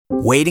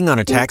Waiting on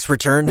a tax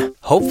return?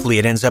 Hopefully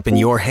it ends up in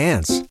your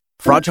hands.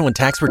 Fraudulent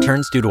tax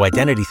returns due to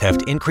identity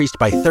theft increased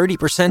by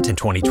 30% in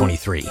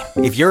 2023.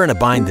 If you're in a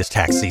bind this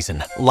tax season,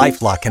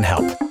 LifeLock can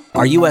help.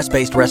 Our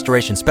U.S.-based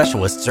restoration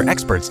specialists are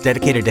experts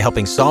dedicated to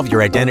helping solve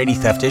your identity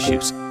theft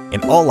issues.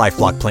 And all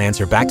LifeLock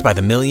plans are backed by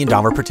the $1 Million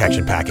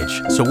Protection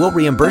Package. So we'll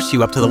reimburse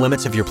you up to the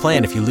limits of your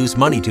plan if you lose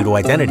money due to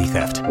identity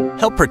theft.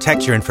 Help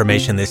protect your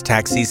information this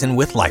tax season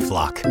with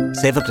LifeLock.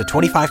 Save up to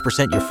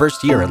 25% your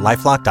first year at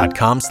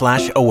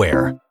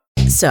LifeLock.com/aware.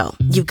 So,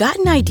 you've got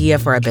an idea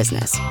for a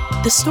business.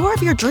 The store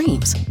of your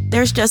dreams.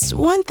 There's just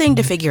one thing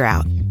to figure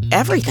out.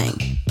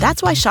 Everything.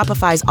 That's why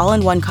Shopify's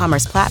all-in-one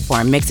commerce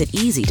platform makes it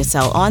easy to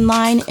sell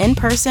online, in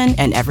person,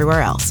 and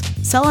everywhere else.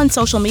 Sell on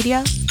social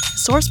media.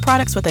 Source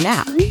products with an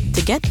app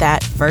to get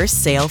that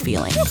first sale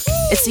feeling.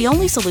 It's the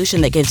only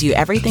solution that gives you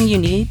everything you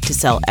need to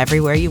sell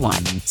everywhere you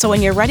want. So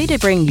when you're ready to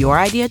bring your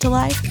idea to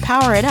life,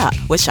 power it up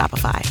with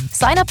Shopify.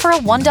 Sign up for a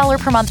 $1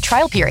 per month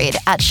trial period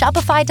at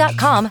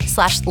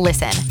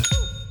shopify.com/listen.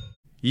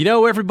 You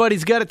know,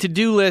 everybody's got a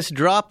to-do list.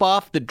 Drop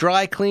off the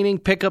dry cleaning,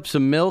 pick up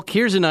some milk.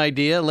 Here's an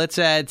idea. Let's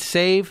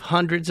save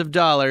hundreds of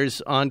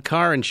dollars on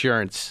car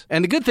insurance.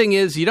 And the good thing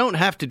is you don't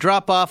have to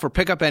drop off or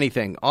pick up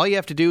anything. All you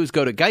have to do is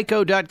go to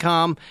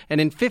geico.com, and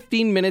in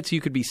 15 minutes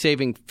you could be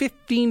saving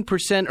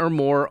 15% or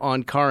more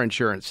on car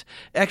insurance.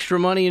 Extra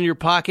money in your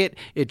pocket.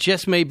 It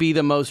just may be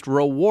the most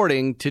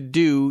rewarding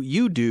to-do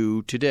you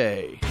do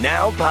today.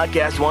 Now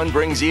Podcast One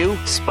brings you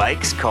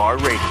Spike's Car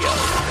Radio.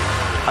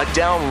 A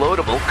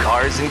downloadable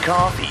cars and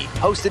coffee,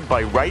 hosted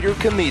by writer,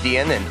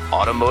 comedian, and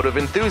automotive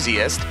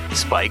enthusiast,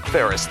 Spike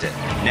Ferriston.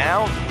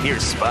 Now,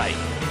 here's Spike.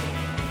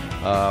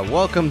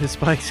 Welcome to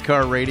Spike's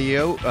Car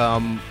Radio.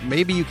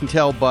 Maybe you can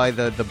tell by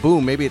the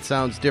boom. Maybe it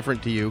sounds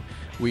different to you.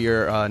 We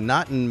are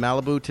not in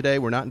Malibu today.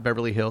 We're not in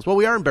Beverly Hills. Well,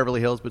 we are in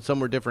Beverly Hills, but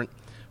somewhere different.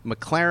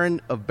 McLaren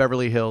of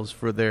Beverly Hills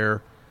for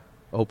their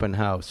open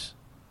house.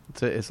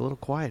 It's a little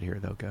quiet here,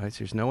 though, guys.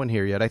 There's no one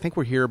here yet. I think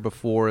we're here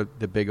before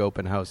the big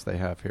open house they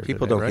have here.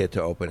 People today, don't right? get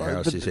to open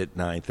houses at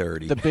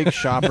 9:30. The big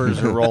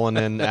shoppers are rolling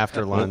in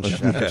after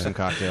lunch, after some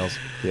cocktails.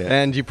 Yeah.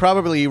 And you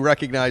probably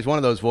recognize one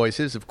of those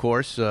voices, of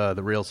course. The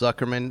real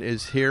Zuckerman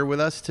is here with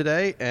us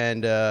today.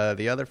 And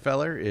the other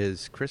feller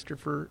is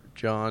Christopher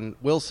John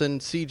Wilson,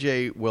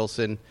 C.J.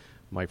 Wilson,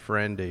 my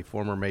friend, a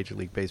former Major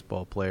League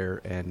Baseball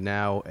player, and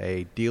now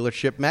a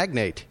dealership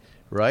magnate.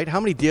 Right? How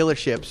many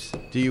dealerships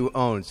do you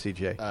own,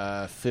 CJ?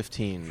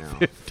 15 now.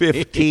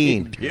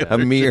 15. A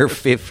mere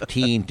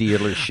 15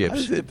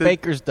 dealerships.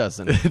 Baker's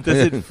dozen. Does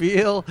it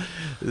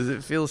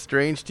feel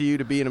strange to you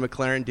to be in a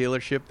McLaren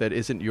dealership that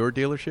isn't your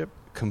dealership?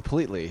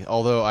 Completely.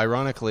 Although,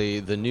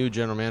 ironically, the new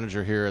general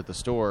manager here at the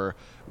store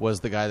was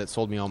the guy that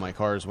sold me all my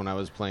cars when I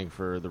was playing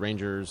for the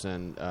Rangers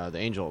and the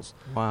Angels.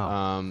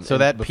 Wow. So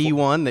that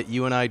P1 that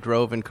you and I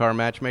drove in Car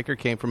Matchmaker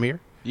came from here?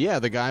 Yeah,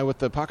 the guy with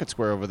the pocket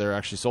square over there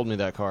actually sold me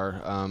that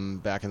car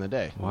back in the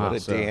day. Wow.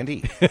 What a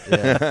dandy.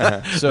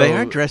 Yeah. So they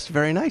are dressed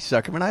very nice,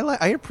 Zuckerman.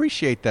 I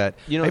appreciate that.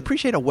 You know, I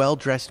appreciate a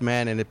well-dressed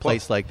man in a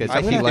place like this.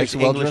 I think likes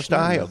English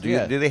style.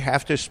 Do they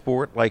have to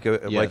sport like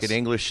an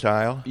English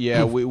style?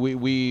 Yeah,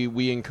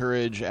 we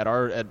encourage at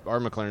our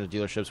McLaren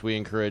dealerships. We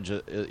encourage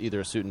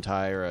either a suit and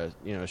tie or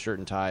a shirt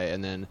and tie,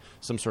 and then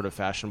some sort of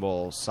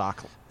fashionable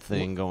sock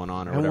thing going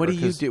on or and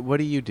whatever. What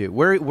do you do?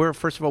 Where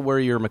first of all, where are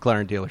your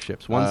McLaren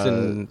dealerships? One's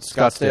in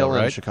Scottsdale,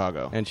 right? And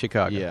Chicago. And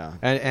Chicago. Yeah.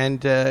 And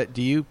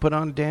do you put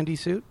on a dandy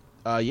suit?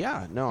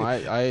 Yeah. No,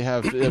 I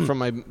have from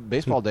my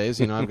baseball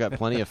days. I've got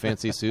plenty of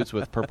fancy suits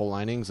with purple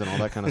linings and all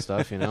that kind of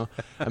stuff.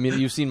 I mean,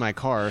 you've seen my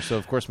car, so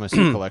of course my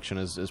suit collection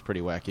is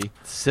pretty wacky.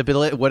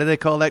 Sibyl, what do they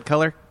call that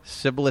color?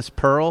 Cerberus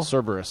pearl.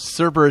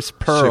 Cerberus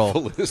pearl.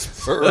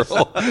 Syphilis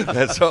pearl.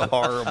 That's a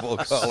horrible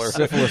color.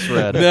 Syphilis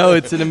red. No,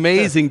 it's an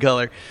amazing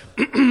color.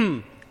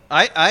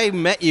 I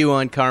met you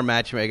on Car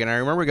Matchmaking. I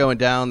remember going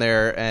down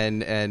there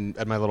and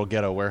at my little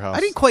ghetto warehouse.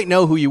 I didn't quite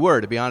know who you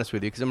were, to be honest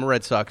with you, because I'm a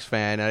Red Sox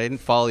fan. And I didn't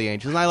follow the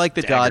Angels, and I like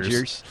the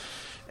Dodgers.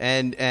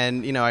 And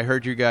I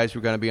heard you guys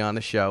were going to be on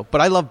the show.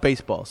 But I love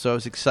baseball, so I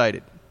was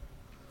excited.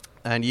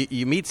 And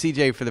you meet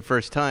CJ for the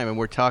first time, and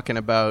we're talking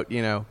about,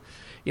 you know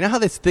how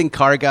this thing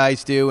car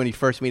guys do when you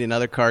first meet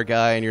another car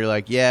guy and you're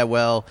like, yeah,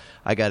 well,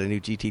 I got a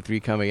new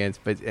GT3 coming in.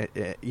 But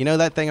you know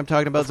that thing I'm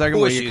talking about, Zucker,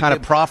 where you're kind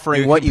of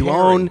proffering what you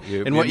own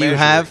and what you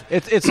have?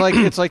 It's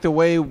like the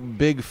way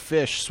big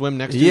fish swim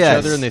next to each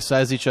other and they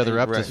size each other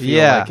up to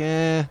feel like,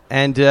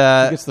 And who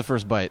gets the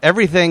first bite?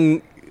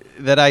 Everything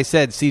that I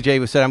said,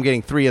 CJ said, I'm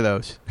getting 3 of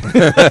those.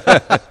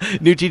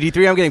 New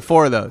GT3, I'm getting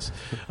 4 of those.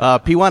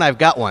 P1, I've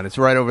got one. It's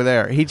right over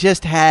there. He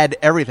just had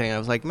everything. I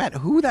was like, Matt,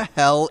 who the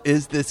hell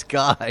is this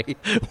guy?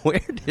 Where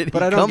did he come from?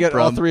 But I don't get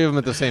all 3 of them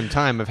at the same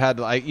time. I've had,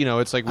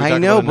 it's like we I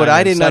know, but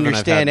I didn't 7,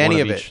 understand any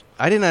of it.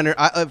 I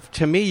didn't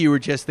to me, you were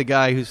just the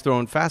guy who's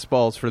throwing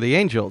fastballs for the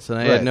Angels, and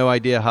I had no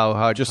idea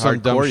how just some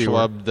dumb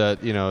schlub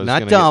that is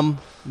not dumb.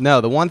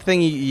 No, the one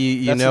thing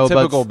you know a about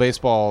typical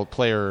baseball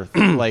player,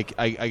 like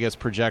I guess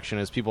projection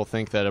is people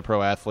think that a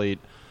pro athlete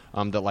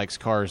that likes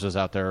cars is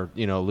out there,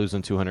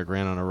 losing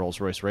 $200,000 on a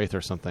Rolls-Royce Wraith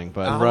or something.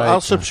 But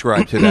I'll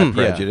subscribe to that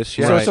prejudice.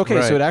 Yeah. So it's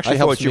okay. So it actually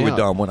helps me out. I thought you were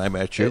dumb when I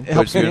met you. It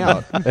helps me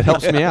out. It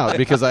helps me out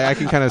because I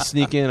can kind of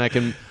sneak in. I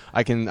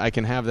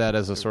can have that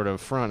as a sort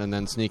of front, and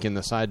then sneak in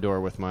the side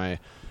door with my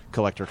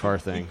collector car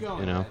thing. I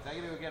gotta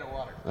go get a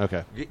water.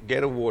 Okay.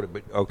 Get a water,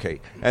 but okay.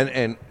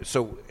 And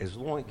so as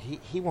long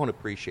he won't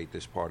appreciate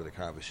this part of the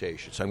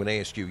conversation. So I'm going to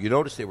ask you. You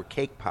noticed there were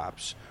cake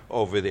pops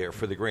over there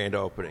for the grand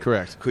opening.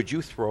 Correct. Could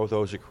you throw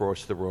those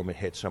across the room and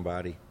hit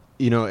somebody?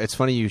 It's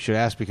funny you should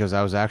ask because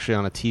I was actually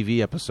on a TV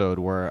episode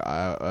where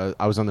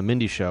I was on the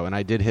Mindy show, and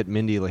I did hit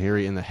Mindy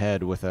Lahiri in the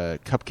head with a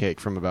cupcake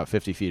from about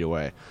 50 feet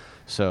away.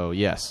 So,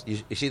 yes. You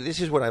see, this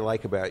is what I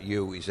like about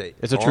you. Is that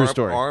it's a true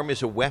story. Arm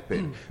is a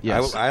weapon.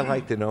 Yes. I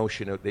like the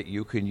notion that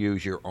you can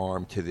use your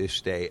arm to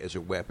this day as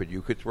a weapon.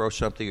 You could throw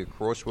something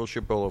across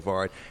Wilshire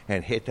Boulevard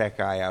and hit that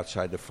guy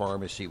outside the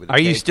pharmacy with a Are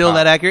you cake still pop.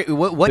 that accurate?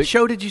 What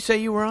show did you say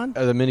you were on?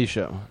 The Mindy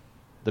show.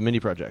 The Mindy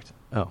Project.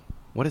 Oh,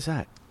 what is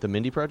that? The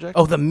Mindy Project?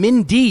 Oh, the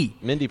Mindy.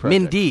 Mindy Project.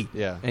 Mindy.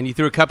 Yeah. And you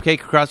threw a cupcake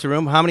across the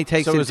room. How many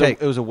takes did it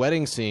take? It was a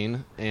wedding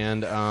scene,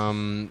 and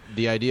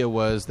the idea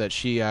was that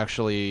she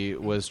actually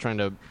was trying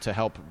to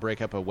help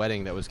break up a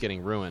wedding that was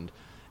getting ruined.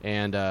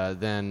 And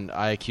then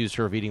I accused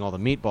her of eating all the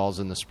meatballs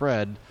in the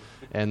spread,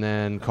 and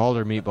then called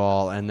her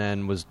meatball, and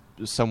then was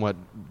somewhat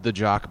the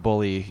jock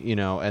bully,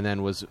 and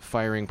then was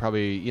firing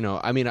probably,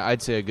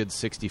 I'd say a good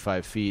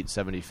 65 feet,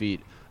 70 feet.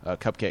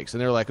 Cupcakes,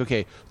 and they're like,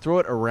 okay, throw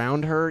it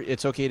around her.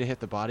 It's okay to hit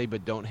the body,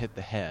 but don't hit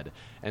the head.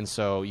 And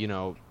so,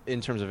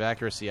 in terms of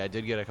accuracy, I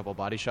did get a couple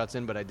body shots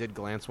in, but I did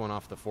glance one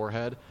off the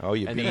forehead. Oh,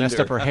 you and beat he messed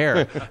her. up her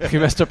hair. He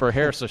messed up her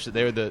hair, so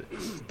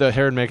the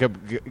hair and makeup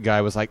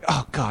guy was like,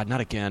 "Oh God, not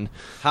again."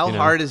 How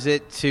hard is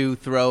it to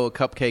throw a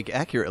cupcake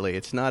accurately?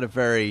 It's not a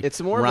very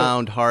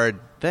round, hard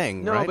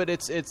thing. No, right? but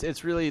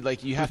it's really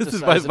like you have This to. is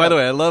Size by it the up.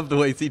 way, I love the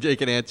way CJ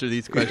can answer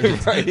these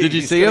questions. Right. Did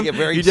you He's see gonna him? get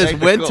very He just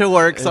went technical. to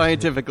work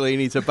scientifically,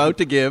 and he's about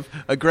to give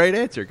a great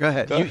answer. Go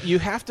ahead. You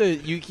have to.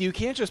 You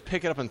can't just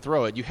pick it up and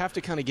throw it. You have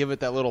to kind of give it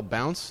that little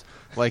bounce.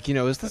 Like,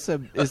 is this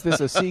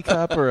a C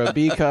cup or a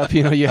B cup?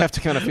 You have to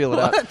kind of feel it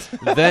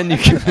out. Then you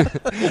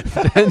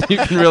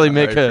can really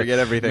make forget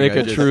everything make I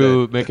a just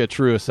true make a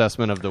true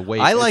assessment of the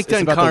weight. I like it's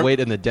to about the weight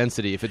and the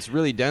density. If it's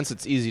really dense,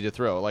 it's easy to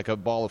throw, like a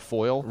ball of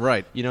foil.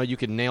 Right. You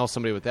can nail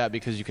somebody with that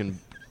because you can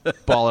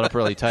ball it up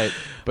really tight.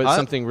 But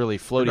something really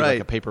floaty like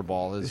a paper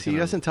ball is. He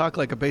doesn't talk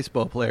like a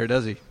baseball player,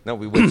 does he? No,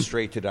 we went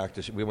straight to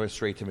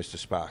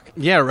Mr. Spock.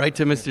 Yeah, right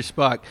to Mr.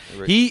 Spock.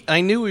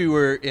 I knew we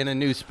were in a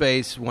new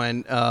space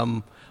when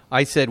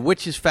I said,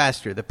 which is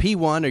faster, the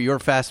P1 or your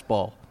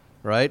fastball?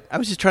 Right? I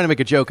was just trying to make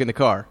a joke in the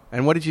car.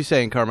 And what did you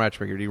say in Car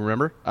Matchmaker? Do you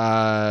remember?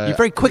 You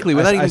very quickly,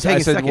 without even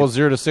taking a second. Well,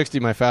 0 to 60,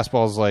 my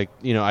fastball is like,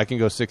 I can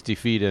go 60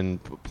 feet in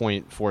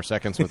 0.4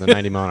 seconds with a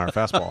 90-mile-an-hour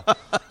fastball.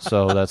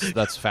 So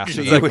that's faster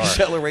than You a car.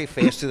 accelerate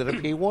faster than a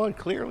P1,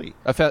 clearly.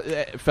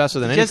 Faster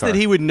than any Just car. that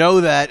he would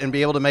know that and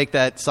be able to make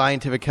that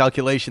scientific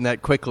calculation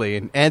that quickly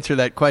and answer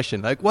that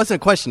question. Like, it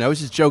wasn't a question. I was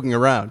just joking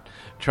around,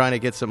 trying to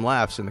get some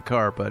laughs in the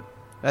car. But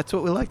that's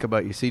what we like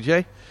about you,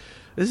 CJ.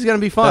 This is going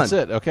to be fun. That's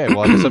it. Okay,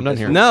 well, I guess I'm done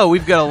here. No,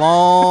 we've got a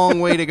long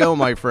way to go,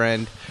 my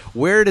friend.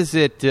 Where does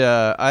it?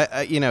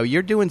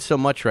 You're doing so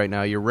much right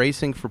now. You're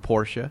racing for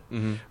Porsche,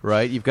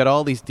 right? You've got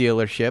all these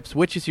dealerships.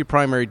 Which is your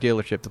primary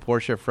dealership? The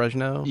Porsche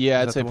Fresno? Yeah,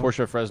 Is I'd that say the one?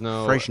 Porsche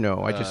Fresno.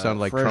 Fresno. I just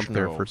sounded like Trump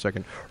there Fresno. for a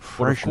second.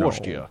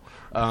 Fresno.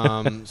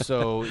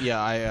 So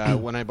yeah,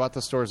 when I bought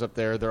the stores up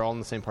there, they're all in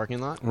the same parking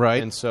lot,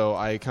 Right. And so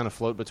I kind of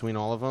float between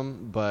all of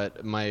them.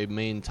 But my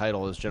main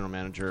title is general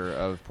manager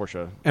of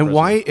Porsche. And Fresno.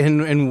 why?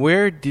 And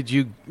where did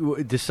you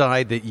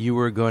decide that you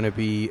were going to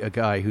be a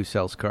guy who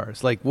sells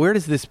cars? Like, where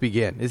does this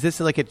begin? Is this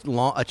like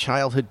a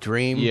childhood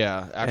dream?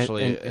 Yeah,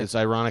 actually, And- as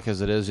ironic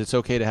as it is, it's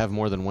okay to have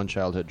more than one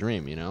childhood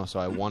dream. So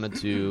I wanted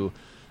to.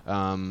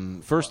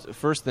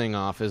 First thing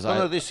off is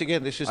This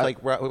is like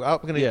I'm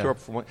going to Yeah.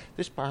 interrupt for one.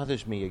 This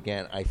bothers me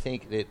again. I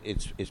think that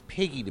it's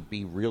piggy to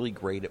be really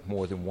great at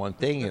more than one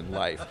thing in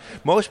life.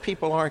 Most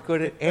people aren't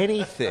good at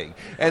anything,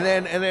 and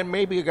then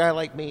maybe a guy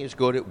like me is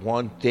good at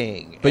one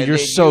thing. But And you're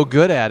then so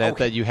good at it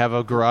Okay. that you have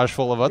a garage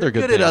full of other You're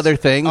good good things. at other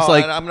things. Oh,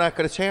 like and I'm not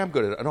going to say I'm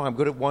good at it. No, I'm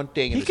good at one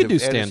thing. He and could do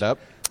it's a- and it's- stand-up.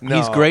 No.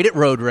 He's great at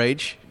road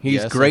rage. He's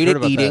Yes, I've great heard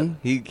at about eating. that.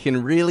 He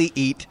can really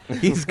eat.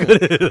 He's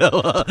good at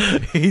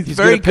it. He's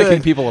very good at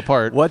picking people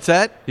apart. What's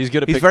that? He's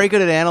good at He's pick- very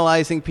good at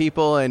analyzing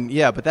people, and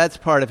but that's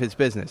part of his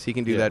business. He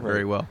can do that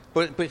very well.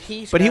 But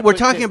We're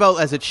talking about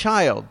as a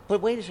child.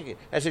 But wait a second.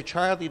 As a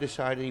child, he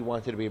decided he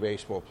wanted to be a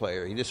baseball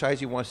player. He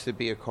decides he wants to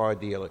be a car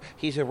dealer.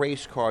 He's a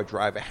race car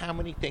driver. How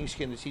many things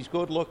can this? He's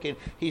good looking.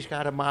 He's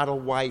got a model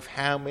wife.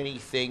 How many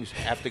things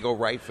have to go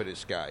right for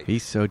this guy?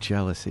 He's so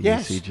jealous of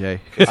Yes. you, CJ.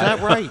 It's not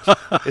right.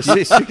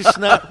 It's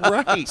not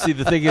right. See,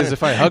 the thing is,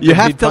 if I hug You him,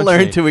 have he'd to punch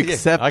learn me. to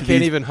accept. I can't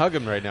these- even hug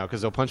him right now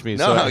because he'll punch me.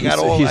 No, so I got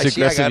all- he's I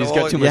see, I aggressive. got He's all-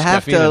 got too You much have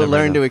caffeine in to him right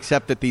learn now. to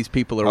accept that these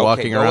people are Okay,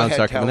 walking go around, ahead,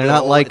 Zuckerman. tell They're me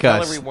not all- like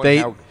tell us. everyone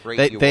how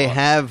great you They are.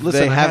 have.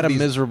 Listen, they I had have a these-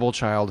 miserable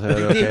childhood.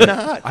 You Okay? did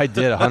not. I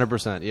did,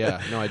 100%. Yeah,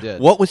 no, I did.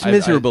 What was I-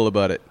 miserable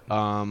about it?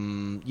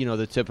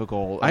 The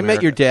typical. I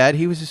met your dad.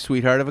 He was a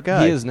sweetheart of a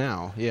guy. He is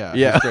now. Yeah.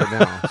 Yeah. He's great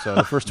now. So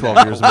the first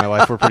 12 years of my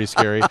life were pretty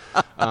scary.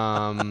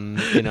 And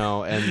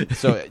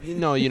so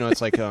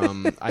it's like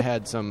I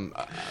had some.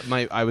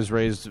 I was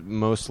raised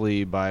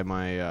mostly by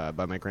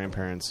my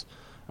grandparents.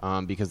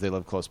 Because they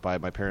lived close by.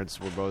 My parents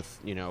were both,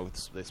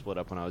 they split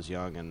up when I was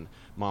young, and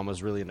Mom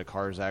was really into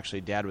cars. Actually,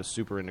 Dad was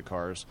super into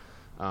cars.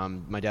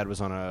 My dad was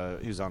on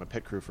a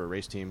pit crew for a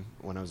race team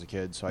when I was a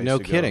kid. So I used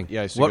to kidding. Yeah,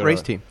 I used to what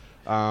race team?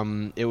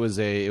 It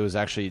was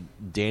actually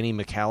Danny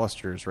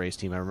McAllister's race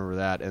team. I remember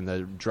that, and the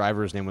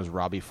driver's name was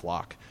Robbie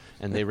Flock.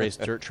 And they raced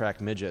dirt track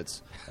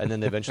midgets, and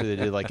then eventually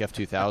they did like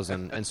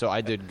F2000. And so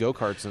I did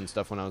go-karts and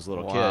stuff when I was a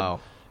little kid.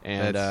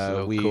 And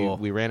cool.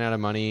 we ran out of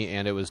money,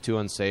 and it was too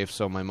unsafe,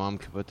 so my mom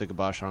put the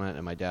kibosh on it,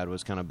 and my dad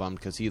was kind of bummed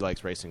because he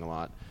likes racing a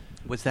lot.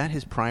 Was that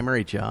his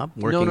primary job?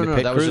 No.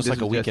 That was just like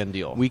a weekend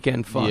deal.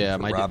 Weekend fun. Yeah,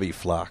 Robbie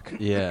Flock.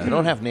 Yeah. They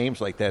don't have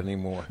names like that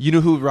anymore. You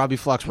know who Robbie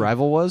Flock's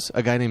rival was?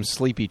 A guy named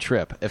Sleepy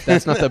Trip. If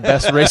that's not the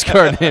best race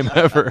car name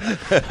ever.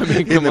 I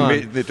mean, come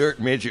on. The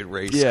dirt midget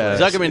race. Yeah.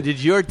 Zuckerman,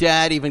 did your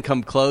dad even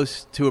come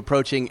close to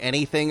approaching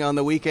anything on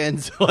the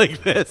weekends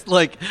like this?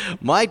 Like,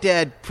 my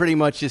dad pretty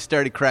much just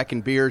started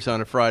cracking beers on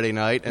a Friday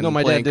night and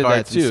my playing dad did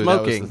cards that too. and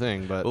smoking. That was the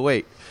thing. But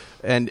wait.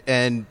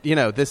 And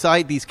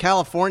these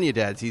California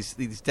dads,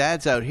 these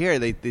dads out here,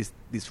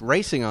 these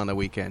racing on the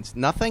weekends.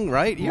 Nothing,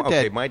 right? Your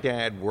dad. My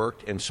dad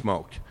worked and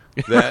smoked.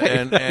 Exactly.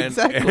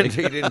 And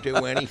he didn't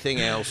do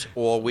anything else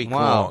all week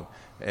long,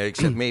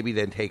 except maybe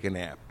then take a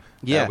nap.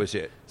 Yeah. That was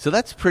it. So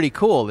that's pretty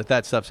cool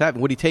that stuff's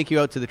happening. Would he take you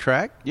out to the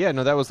track? Yeah,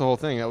 no, that was the whole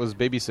thing. That was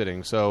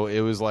babysitting. So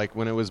it was like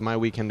when it was my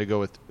weekend to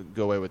go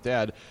away with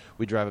Dad,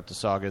 we'd drive up to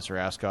Saugus or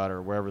Ascot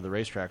or wherever the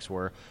racetracks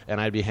were,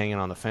 and I'd be hanging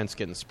on the fence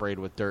getting sprayed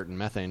with dirt and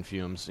methane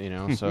fumes,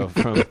 so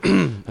from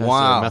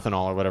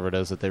methanol or whatever it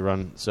is that they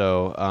run.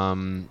 So,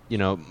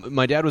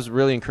 my dad was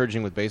really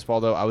encouraging with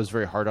baseball, though. I was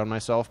very hard on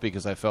myself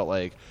because I felt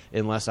like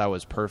unless I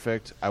was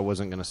perfect, I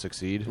wasn't going to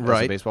succeed as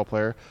a baseball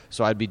player.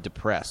 So I'd be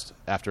depressed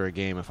after a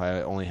game if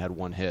I only had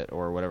one hit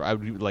or whatever. I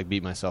would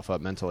beat myself up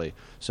mentally.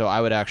 So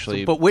I would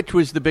actually. But which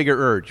was the bigger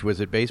urge?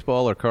 Was it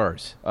baseball or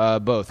cars?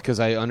 Both, because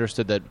I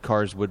understood that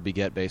cars would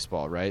beget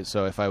baseball, right?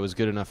 So if I was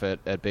good enough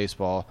at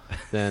baseball,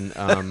 then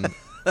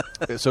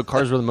so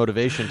cars were the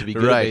motivation to be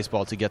good at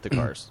baseball to get the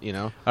cars.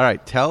 All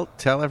right, tell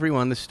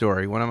everyone the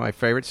story. One of my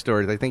favorite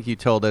stories. I think you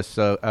told us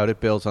out at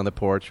Bill's on the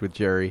porch with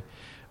Jerry.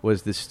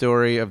 Was the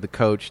story of the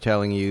coach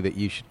telling you that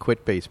you should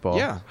quit baseball?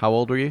 Yeah. How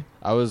old were you?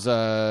 I was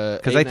 8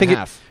 Because and a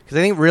half. Because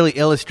I think it really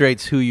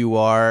illustrates who you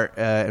are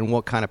and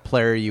what kind of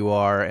player you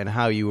are and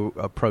how you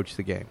approach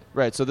the game.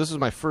 Right. So this was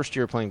my first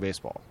year playing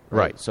baseball.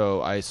 Right.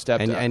 So I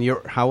stepped. And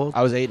you're how old?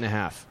 I was 8 and a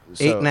half.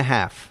 So, 8 and a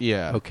half.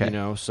 Yeah. Okay.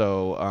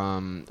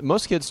 So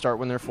most kids start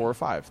when they're 4 or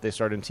 5. They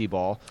start in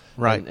t-ball.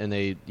 Right. And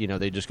they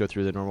they just go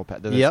through the normal.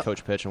 Then there's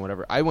coach pitch and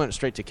whatever. I went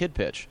straight to kid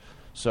pitch.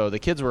 So the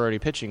kids were already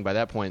pitching by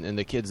that point, and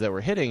the kids that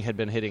were hitting had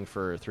been hitting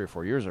for 3 or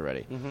 4 years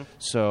already. Mm-hmm.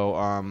 So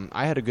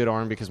I had a good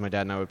arm because my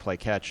dad and I would play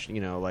catch,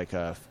 like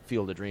a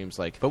Field of Dreams.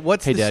 Like, but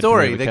what's hey, the Dad,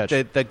 story? The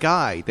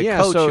guy, the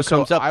coach who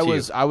comes up to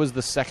you. I was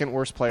the second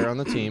worst player on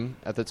the team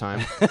at the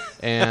time,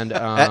 and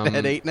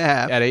at 8 and a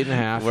half. At 8 and a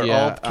half, where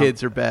all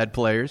kids are bad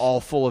players,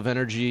 all full of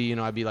energy.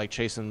 I'd be like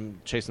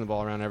chasing the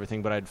ball around and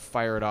everything, but I'd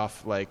fire it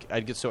off. Like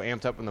I'd get so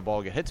amped up when the ball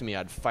would get hit to me,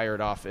 I'd fire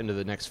it off into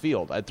the next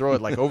field. I'd throw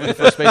it like over the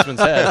first baseman's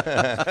head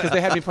because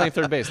they had me playing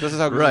third base. This is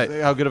how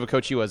good of a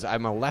coach he was.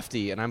 I'm a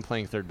lefty, and I'm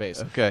playing third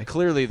base. Okay.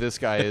 Clearly, this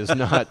guy is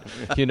not,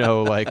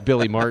 like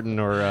Billy Martin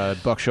or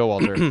Buck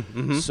Showalter.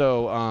 Mm-hmm.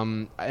 So,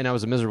 and I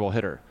was a miserable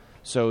hitter.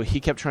 So he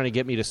kept trying to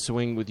get me to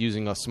swing with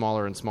using a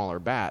smaller and smaller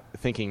bat,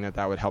 thinking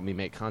that would help me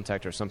make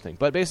contact or something.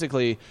 But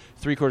basically,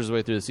 3/4 of the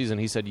way through the season,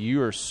 he said,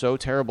 "You are so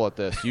terrible at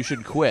this. You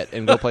should quit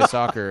and go play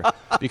soccer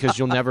because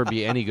you'll never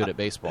be any good at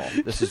baseball.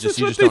 This is just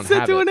you just don't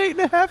have it." To an 8 and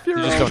a half year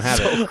old. You just don't have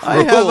it.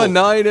 I have a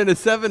 9 and a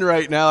 7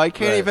 right now. I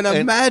can't even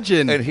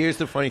imagine. And here's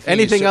the funny thing: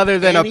 anything other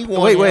than I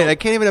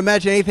can't even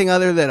imagine anything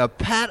other than a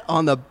pat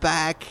on the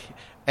back.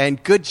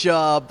 And good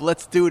job.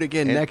 Let's do it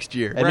again next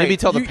year. And maybe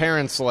tell the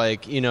parents,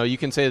 you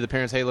can say to the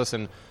parents, hey,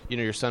 listen,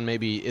 your son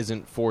maybe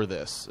isn't for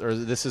this, or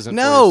this isn't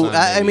for your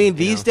son. Maybe,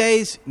 these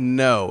days,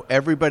 no.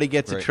 Everybody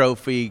gets a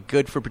trophy.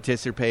 Good for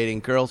participating.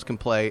 Girls can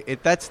play.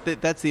 That's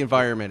the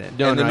environment.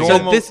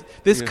 So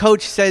this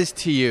coach says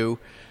to you,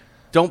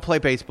 don't play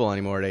baseball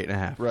anymore at 8 and a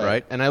half,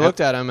 right? And I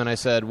looked at him and I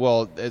said,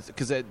 well,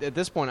 because at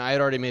this point I had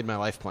already made my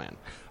life plan.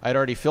 I had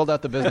already filled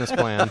out the business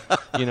plan,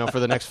 for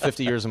the next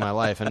 50 years of my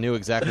life and knew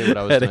exactly what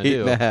I was going to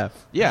do. At 8 and a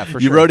half. Yeah, for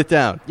sure. You wrote it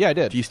down? Yeah, I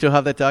did. Do you still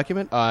have that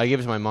document? I gave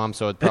it to my mom,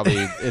 so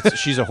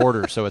she's a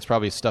hoarder, so it's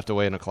probably stuffed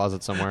away in a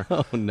closet somewhere.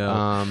 Oh,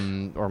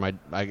 no. Or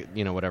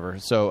whatever.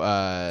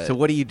 So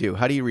what do you do?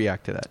 How do you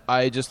react to that?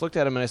 I just looked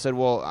at him and I said,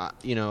 well,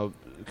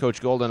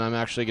 Coach Golden, I'm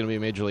actually going to be a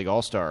Major League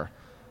All-Star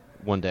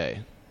one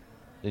day.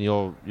 and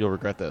you'll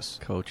regret this.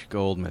 Coach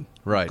Goldman.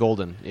 Right.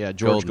 Golden. Yeah,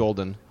 George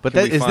Golden. But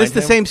is this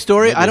the same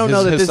story? I don't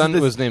know that his this son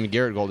is was named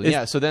Garrett Golden.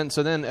 Yeah, so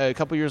then a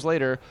couple years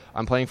later,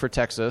 I'm playing for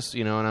Texas,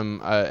 and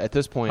I'm at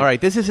this point. All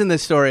right, this isn't the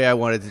story I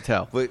wanted to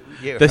tell. But,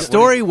 yeah, the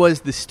story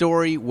was the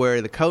story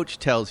where the coach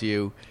tells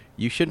you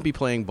shouldn't be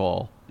playing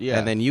ball,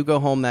 and then you go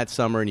home that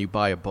summer and you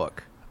buy a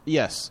book.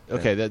 Yes.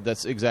 Okay,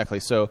 that's exactly.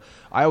 So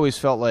I always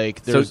felt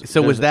like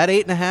So was that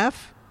 8.5?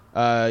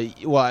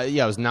 Well,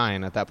 yeah, I was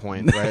 9 at that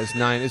point. Right? I was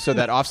 9. So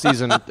that off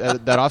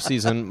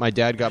season, my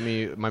dad got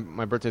me.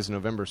 My birthday's in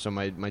November, so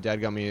my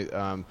dad got me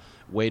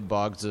Wade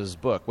Boggs'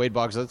 book. Wade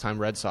Boggs at the time,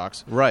 Red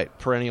Sox, right?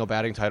 Perennial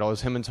batting title. It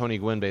was him and Tony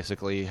Gwynn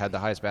basically had the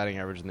highest batting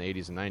average in the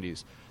 80s and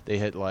 90s. They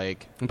hit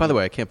like. And by the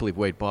way, I can't believe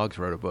Wade Boggs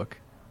wrote a book.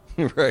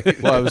 Right.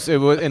 Well, it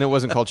was, and it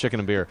wasn't called Chicken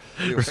and Beer.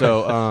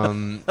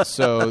 So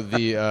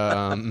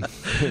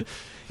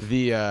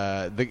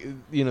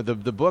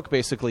the book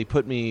basically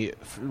put me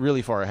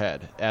really far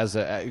ahead because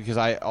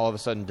I all of a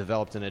sudden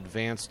developed an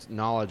advanced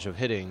knowledge of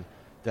hitting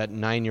that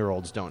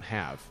 9-year-olds don't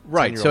have.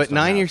 Right. So at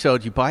 9 years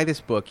old, you buy this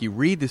book, you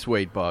read this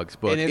Wade Boggs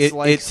book. And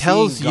it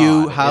tells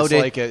you how to.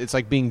 It's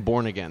like being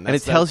born again. And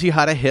it tells you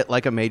how to hit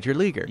like a major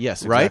leaguer.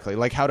 Yes, right? exactly.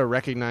 Like how to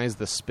recognize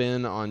the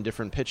spin on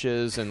different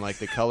pitches and like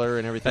the color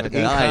and everything like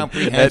that.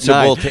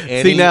 Incomprehensible to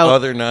any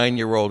other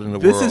 9-year-old in the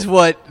world. This is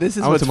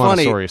what's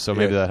funny. Montessori, so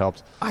maybe that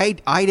helps.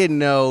 I didn't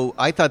know.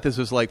 I thought this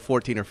was like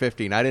 14 or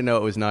 15. I didn't know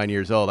it was 9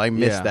 years old. I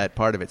missed that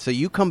part of it. So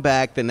you come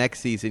back the next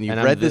season.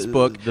 You've read this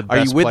book. Are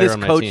you with this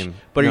coach?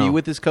 But are you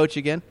with this coach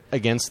again?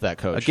 Against that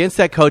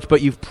coach,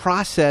 but you've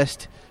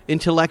processed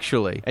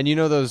intellectually. And you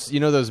know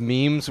those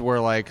memes where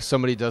like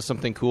somebody does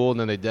something cool and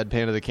then they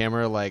deadpan to the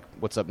camera like,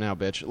 "What's up now,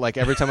 bitch?" Like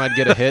every time I'd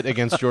get a hit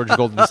against George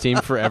Golden's team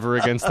forever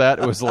against that,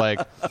 it was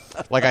like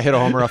I hit a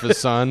homer off his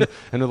son,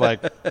 and they're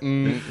like,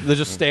 they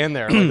just stand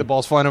there, like the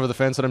ball's flying over the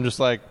fence, and I'm just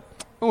like,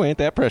 oh, ain't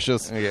that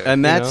precious? Yeah.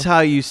 And that's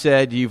how you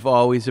said you've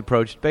always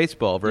approached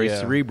baseball, very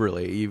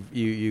cerebrally.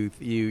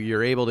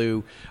 You're able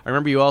to. I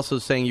remember you also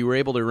saying you were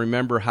able to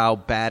remember how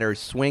batters'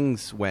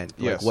 swings went,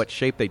 like what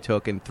shape they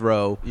took and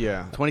throw.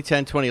 Yeah.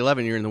 2010,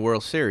 2011, you're in the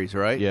World Series,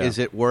 right? Yeah. Is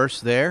it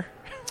worse there,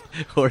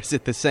 or is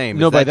it the same?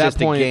 No, is by that that just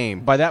point, a game?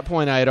 By that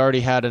point, I had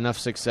already had enough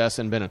success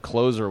and been a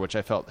closer, which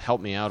I felt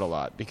helped me out a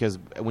lot. Because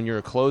when you're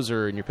a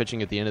closer and you're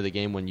pitching at the end of the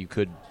game, when you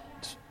could,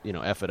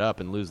 F it up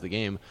and lose the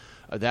game.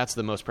 That's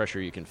the most pressure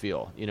you can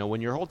feel.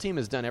 When your whole team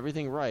has done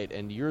everything right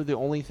and you're the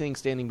only thing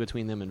standing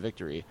between them and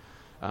victory.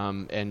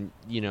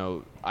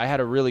 I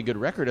had a really good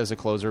record as a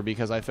closer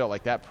because I felt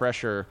like that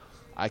pressure,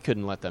 I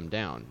couldn't let them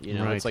down.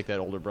 Right. It's like that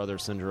older brother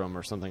syndrome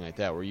or something like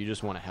that where you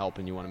just want to help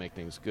and you want to make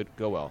things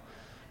go well.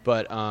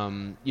 But,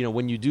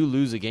 when you do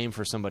lose a game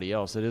for somebody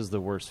else, it is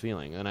the worst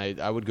feeling. And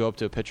I would go up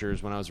to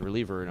pitchers when I was a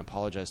reliever and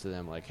apologize to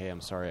them like, hey,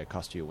 I'm sorry I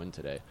cost you a win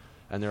today.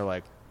 And they're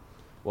like,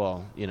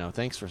 well,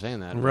 thanks for saying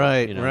that.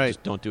 Right.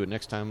 Just don't do it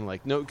next time.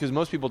 Like, no, because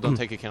most people don't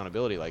take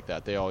accountability like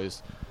that.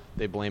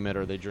 They blame it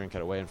or they drink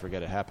it away and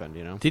forget it happened,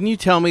 Didn't you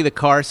tell me the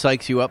car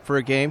psychs you up for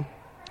a game?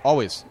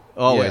 Always,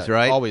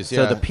 right? Always,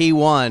 So yeah. the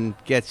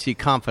P1 gets you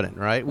confident,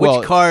 right?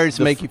 Which cars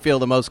make you feel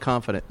the most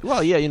confident?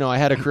 Well, yeah, I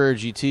had a Carrera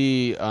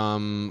GT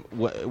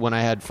when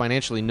I had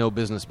financially no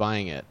business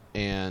buying it,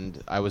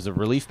 and I was a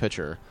relief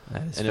pitcher.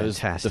 That is and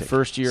fantastic. It was the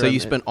first year. So you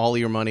spent all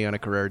your money on a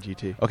Carrera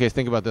GT. Okay,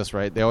 think about this,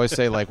 right? They always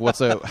say like,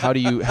 how do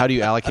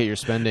you allocate your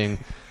spending?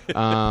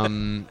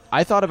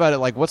 I thought about it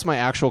like, what's my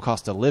actual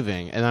cost of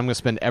living, and I'm going to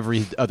spend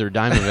every other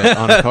dime of it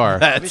on a car.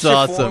 That's Mr.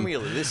 awesome.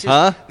 Formula.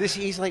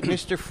 He's like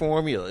Mr.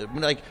 Formula.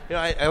 Like,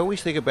 I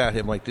always think about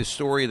him like this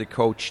story of the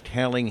coach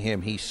telling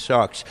him he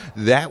sucks.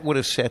 That would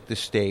have set the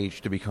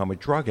stage to become a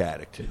drug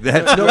addict.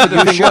 That's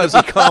you should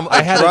have become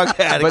a drug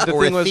addict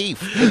or a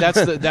thief.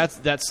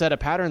 That set a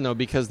pattern though,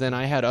 because then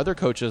I had other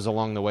coaches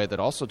along the way that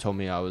also told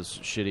me I was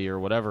shitty or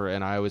whatever,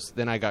 and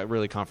I got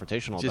really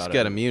confrontational about it. Just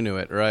got immune to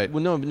it, right?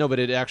 Well, no, but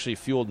it actually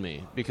fueled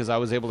me because I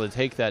was able to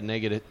take that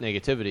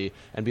negativity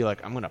and be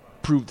like, I'm going to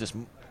prove this.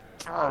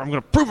 I'm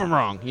going to prove them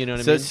wrong. You know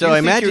what I mean? So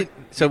imagine.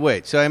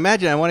 I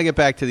imagine. I want to get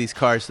back to these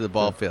cars to the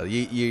ball field.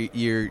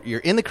 You're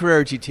in the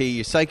Carrera GT.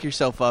 You psych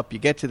yourself up. You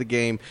get to the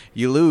game.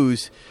 You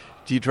lose.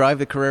 Do you drive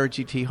the Carrera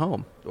GT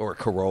home? Or a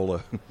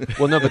Corolla?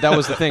 Well, no, but that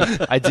was the thing.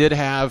 I did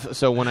have,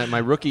 so when my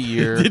rookie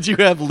year... Did you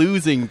have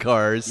losing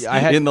cars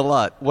in the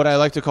lot? What I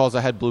like to call is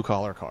I had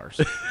blue-collar cars.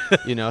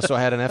 So I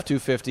had an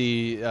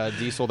F-250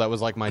 diesel that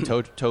was like my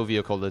tow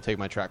vehicle to take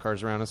my track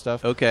cars around and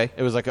stuff. Okay.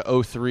 It was like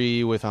a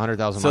 03 with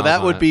 100,000 miles So that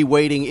on would it. be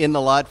waiting in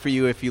the lot for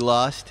you if you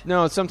lost?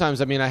 No,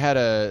 sometimes, I had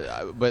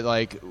but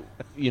like,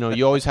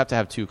 you always have to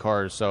have two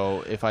cars.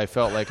 So if I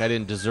felt like I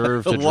didn't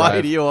deserve to drive...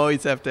 Why do you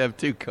always have to have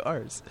two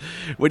cars?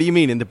 What do you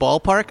mean, in the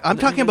ballpark? I'm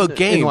talking about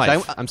games. In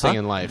life. I'm saying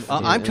in life.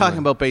 I'm talking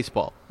about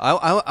baseball.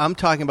 I'm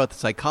talking about the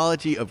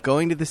psychology of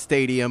going to the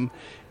stadium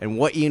and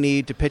what you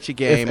need to pitch a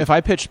game. If I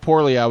pitched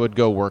poorly, I would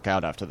go work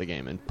out after the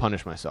game and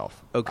punish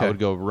myself. Okay. I would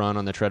go run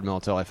on the treadmill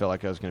until I felt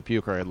like I was going to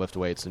puke, or I'd lift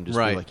weights and just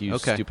be like, you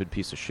stupid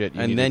piece of shit.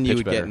 And then you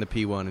would get in the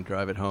P1 and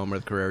drive it home, or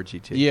the Carrera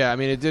GT. Yeah, I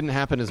mean, it didn't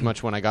happen as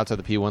much when I got to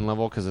the P1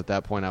 level, because at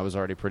that point I was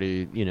already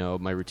pretty,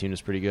 my routine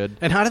was pretty good.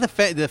 And how do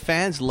the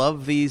fans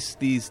love these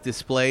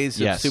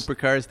displays of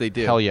supercars? They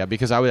do. Hell yeah,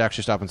 because I would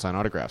actually stop and sign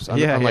autographs.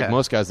 Unlike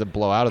most guys that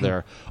blow out of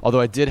there. Although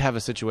I did have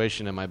a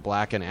situation in my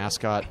black and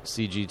Ascot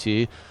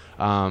CGT.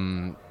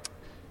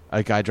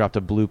 A guy dropped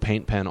a blue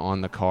paint pen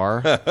on the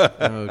car.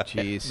 Oh,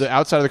 jeez. The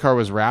outside of the car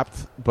was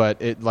wrapped,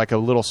 but it like a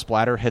little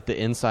splatter hit the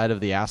inside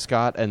of the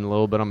Ascot and a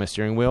little bit on my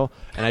steering wheel.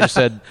 And I just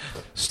said,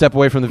 "Step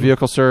away from the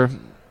vehicle, sir."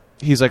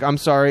 He's like, "I'm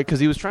sorry,"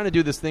 because he was trying to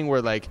do this thing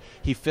where like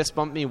he fist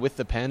bumped me with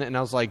the pen, and I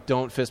was like,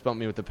 "Don't fist bump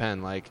me with the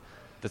pen." Like,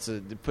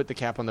 put the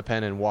cap on the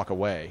pen and walk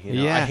away.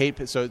 Yeah. I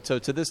hate so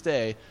to this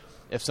day.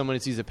 If someone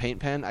sees a paint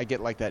pen, I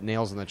get like that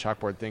nails on the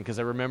chalkboard thing, because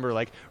I remember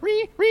like,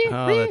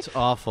 that's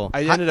awful.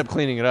 I ended up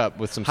cleaning it up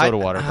with some soda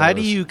water. How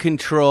do you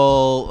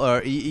control,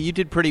 or you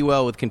did pretty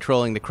well with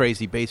controlling the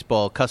crazy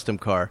baseball custom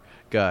car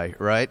guy,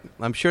 right?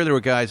 I'm sure there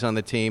were guys on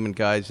the team and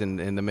guys in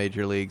the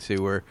major leagues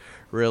who were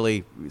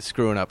really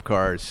screwing up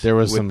cars. There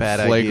was with some bad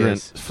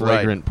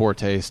flagrant poor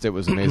taste. It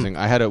was amazing.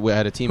 I had a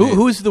teammate.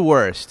 Who's the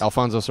worst?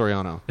 Alfonso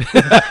Soriano.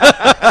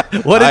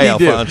 What did he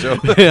do? Alfonso.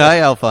 Hi,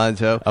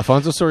 Alfonso.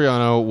 Alfonso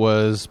Soriano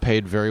was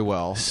paid very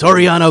well.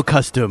 Soriano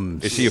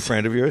Customs. Is he a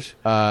friend of yours?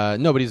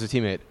 No, but he's a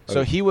teammate.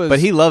 So he was. But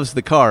he loves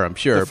the car, I'm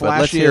sure. But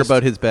let's hear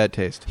about his bad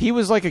taste. He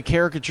was like a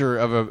caricature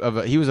of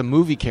a. He was a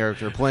movie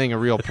character playing a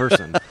real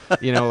person.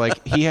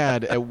 Like he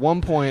had at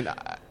one point.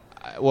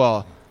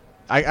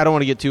 I don't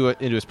want to get too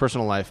into his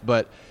personal life,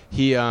 but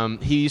he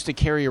used to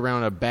carry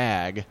around a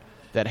bag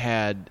that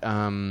had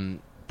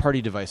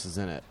party devices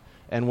in it,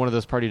 and one of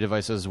those party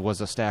devices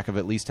was a stack of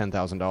at least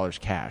 $10,000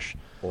 cash.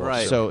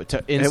 Right. So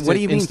and what do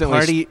you mean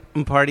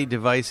party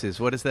devices?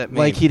 What does that mean?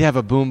 Like he'd have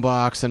a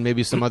boombox and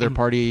maybe some other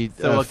party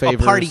favors. A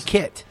party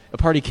kit. A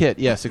party kit,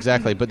 yes,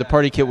 exactly. But the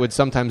party kit would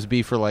sometimes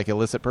be for like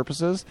illicit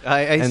purposes.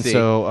 I see.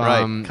 So,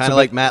 right. Kind of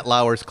like Matt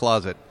Lauer's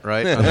closet,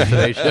 right? On the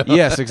Today Show.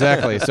 Yes,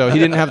 exactly. So he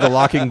didn't have the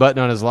locking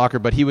button on his locker,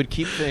 but he would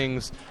keep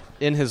things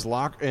in his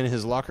locker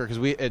because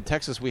in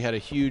Texas we had a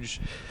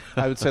huge,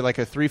 I would say like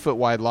a 3-foot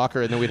wide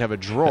locker, and then we'd have a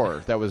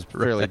drawer that was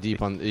fairly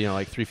deep on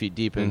like 3 feet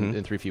deep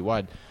and 3 feet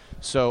wide.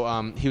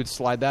 So he would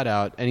slide that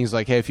out, and he's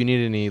like, "Hey, if you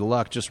need any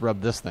luck, just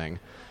rub this thing,"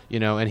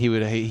 And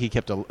he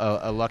kept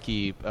a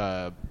lucky.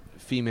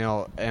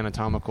 Female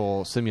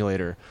anatomical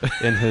simulator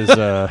in his.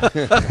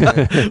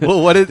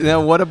 Well,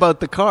 what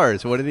about the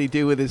cars? What did he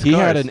do with his cars? He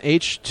had an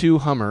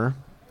H2 Hummer,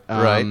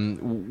 right,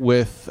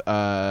 with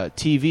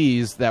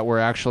TVs that were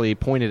actually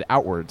pointed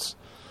outwards.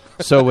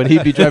 So when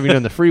he'd be driving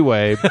down the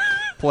freeway,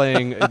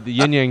 playing the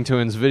Yin Yang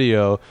Twins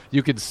video,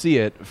 you could see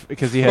it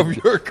because he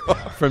had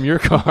from your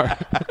car,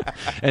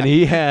 and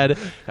he had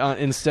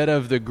instead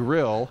of the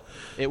grill,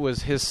 it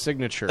was his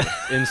signature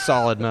in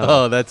solid metal.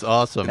 Oh, that's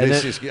awesome!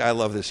 I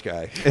love this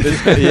guy.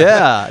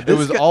 Yeah, it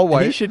was all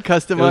white. He should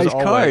customize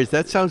cars. White.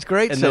 That sounds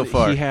great and so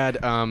far. He had,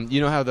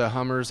 how the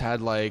Hummers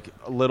had like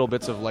little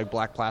bits of like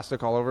black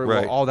plastic all over it.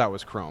 Right. Well, all that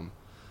was chrome.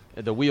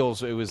 The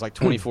wheels, it was like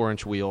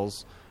 24-inch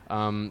wheels.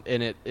 And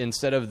it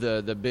instead of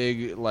the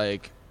big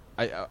like,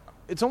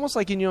 it's almost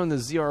like in the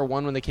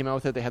ZR1 when they came out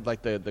with it, they had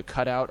like the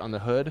cutout on the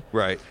hood.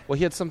 Right. Well,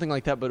 he had something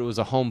like that, but it was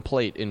a home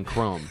plate in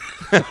chrome,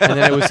 and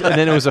then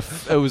it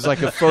was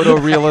like a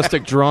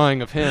photorealistic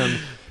drawing of him,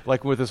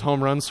 like with his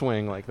home run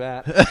swing like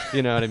that.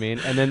 You know what I mean?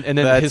 And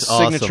then his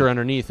signature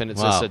underneath, and it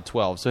said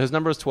 12. So his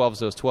number is 12,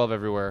 so it's 12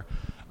 everywhere.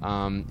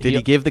 Did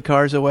he give the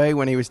cars away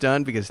when he was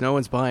done? Because no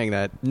one's buying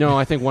that. No,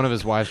 I think one of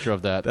his wives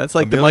drove that. That's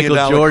like the Michael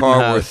Jordan car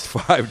house.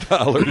 worth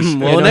 $5.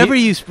 Well,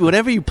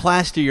 whenever you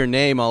plaster your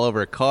name all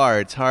over a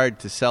car, it's hard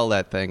to sell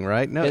that thing,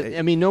 right? No,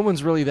 I mean, no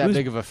one's really that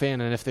big of a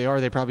fan, and if they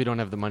are, they probably don't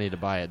have the money to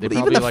buy it. They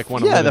probably even like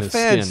want to live in his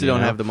skin. Yeah, the fans don't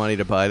have the money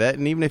to buy that,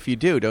 and even if you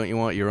do, don't you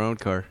want your own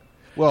car?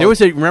 Well, there was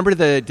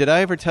did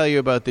I ever tell you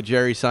about the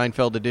Jerry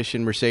Seinfeld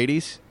edition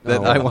Mercedes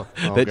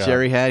that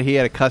Jerry had? He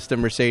had a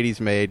custom Mercedes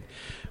made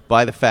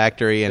by the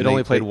factory, and it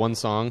only played one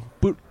song.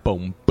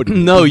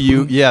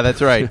 Yeah,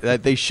 that's right.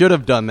 They should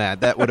have done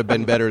that. That would have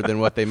been better than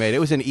what they made. It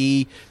was an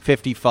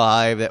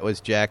E55 that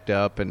was jacked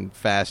up and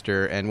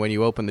faster, and when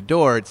you opened the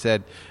door, it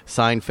said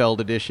Seinfeld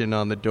edition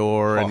on the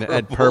door and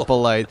had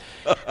purple light.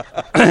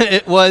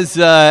 It was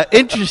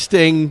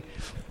interesting.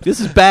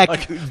 This is back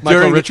like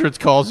Michael Richards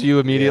calls you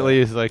immediately.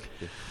 He's like...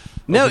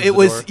 No, it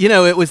was,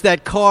 it was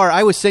that car.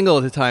 I was single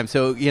at the time,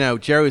 so,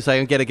 Jerry was like,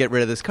 I'm going to get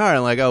rid of this car.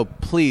 I'm like, oh,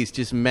 please,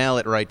 just mail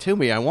it right to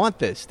me. I want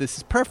this. This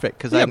is perfect.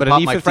 Because I but pop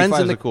an my E55 friends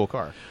in is the a cool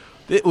car.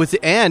 It was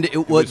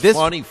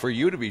funny for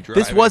you to be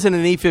driving. This wasn't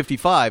an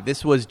E55.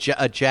 This was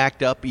a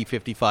jacked up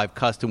E55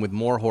 custom with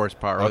more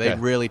horsepower. Okay. They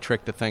really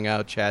tricked the thing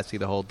out, chassis,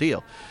 the whole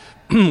deal.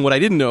 What I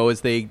didn't know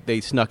is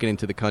they snuck it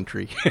into the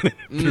country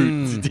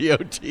through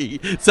DOT.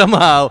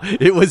 Somehow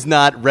it was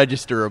not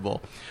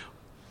registerable.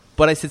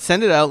 But I said,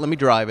 send it out. Let me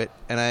drive it.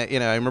 And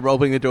I remember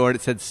opening the door and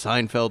it said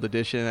Seinfeld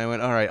edition. And I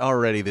went, all right,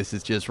 already this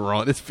is just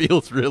wrong. This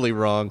feels really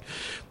wrong.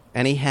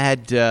 And he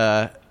had,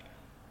 but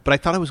I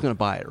thought I was going to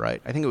buy it,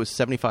 right? I think it was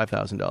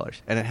 $75,000.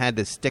 And it had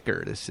this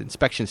sticker, this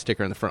inspection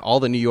sticker in the front, all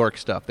the New York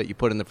stuff that you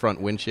put in the front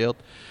windshield.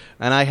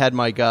 And I had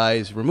my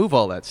guys remove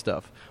all that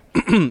stuff.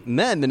 And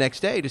then the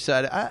next day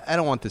decided, I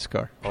don't want this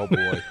car. Oh,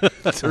 boy.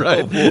 That's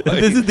right. Oh, boy.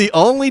 This is the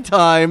only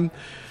time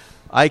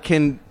I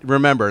can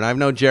remember, and I've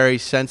known Jerry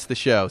since the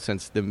show,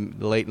 since the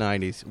late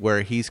 90s,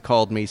 where he's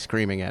called me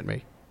screaming at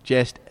me.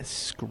 Just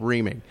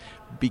screaming.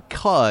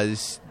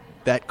 Because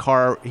that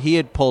car, he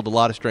had pulled a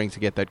lot of strings to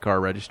get that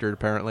car registered,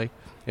 apparently.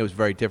 It was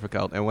very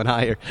difficult. And when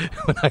I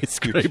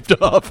scraped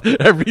off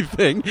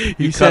everything,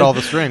 he cut all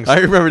the strings. I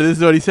remember this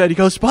is what he said. He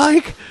goes,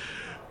 Spike,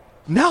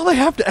 now they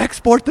have to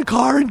export the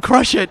car and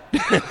crush it.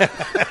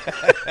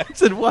 I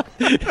said, what?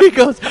 He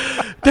goes,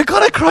 they're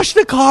going to crush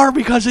the car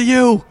because of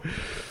you.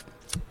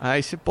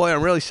 I said, boy,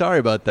 I'm really sorry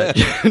about that,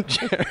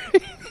 Jerry.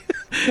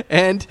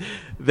 And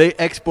they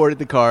exported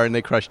the car and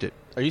they crushed it.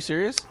 Are you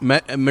serious?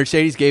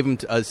 Mercedes gave him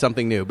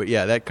something new, but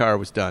yeah, that car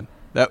was done.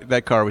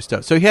 That car was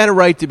tough. So he had a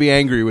right to be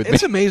angry with me.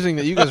 It's amazing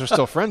that you guys are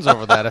still friends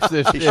over that.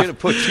 He should have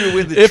put you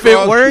in the if trunk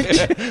it weren't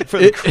for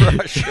the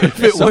crush.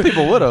 Some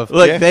people would have.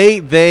 Look,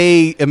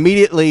 they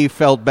immediately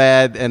felt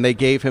bad and they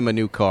gave him a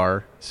new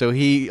car. So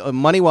he,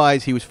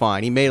 money-wise, he was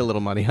fine. He made a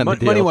little money on the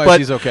deal. Money-wise, but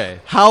he's okay.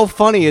 How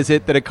funny is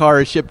it that a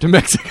car is shipped to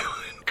Mexico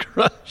and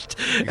crushed?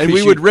 And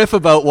we would riff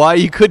about why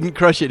you couldn't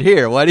crush it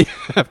here. Why do you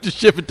have to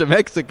ship it to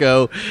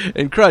Mexico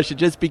and crush? It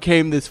just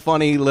became this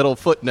funny little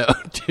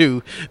footnote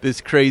to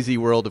this crazy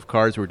world of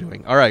cars we're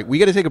doing. All right, we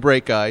got to take a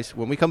break, guys.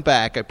 When we come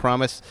back, I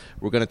promise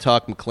we're going to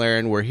talk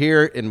McLaren. We're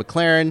here in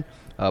McLaren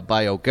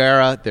by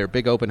O'Gara, their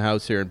big open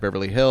house here in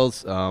Beverly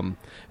Hills. And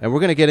we're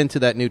going to get into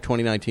that new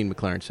 2019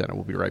 McLaren Center.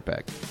 We'll be right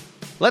back.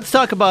 Let's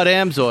talk about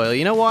AMSOIL.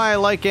 You know why I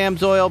like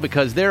AMSOIL?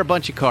 Because they're a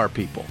bunch of car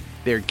people.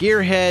 They're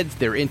gearheads,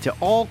 they're into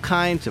all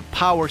kinds of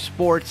power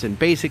sports, and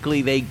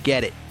basically they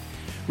get it.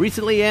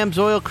 Recently,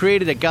 AMSOIL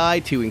created a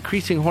guide to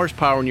increasing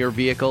horsepower in your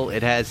vehicle.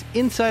 It has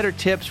insider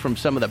tips from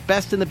some of the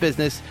best in the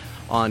business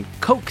on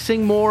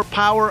coaxing more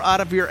power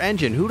out of your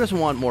engine. Who doesn't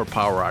want more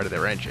power out of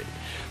their engine?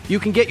 You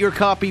can get your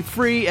copy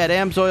free at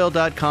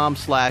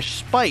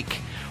amsoil.com/spike.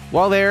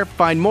 While there,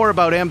 find more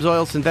about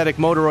AMSOIL synthetic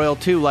motor oil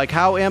too, like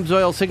how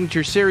AMSOIL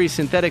Signature Series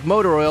synthetic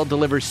motor oil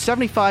delivers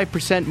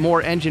 75%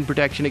 more engine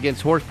protection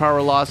against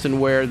horsepower loss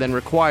and wear than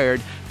required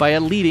by a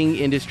leading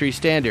industry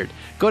standard.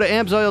 Go to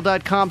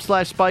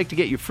amsoil.com/spike to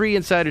get your free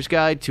insider's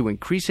guide to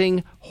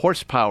increasing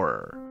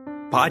horsepower.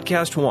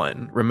 Podcast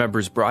One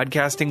remembers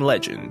broadcasting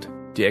legend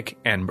Dick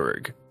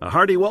Enberg. A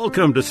hearty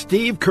welcome to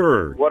Steve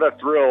Kerr. What a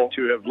thrill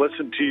to have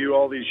listened to you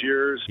all these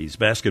years. He's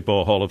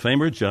Basketball Hall of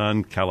Famer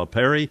John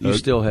Calipari. You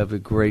still have a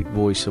great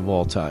voice of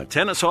all time.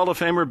 Tennis Hall of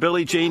Famer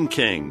Billie Jean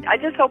King. I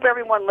just hope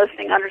everyone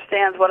listening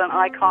understands what an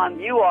icon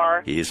you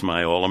are. He's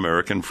my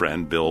All-American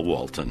friend Bill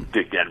Walton.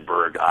 Dick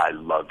Enberg, I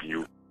love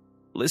you.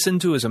 Listen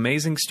to his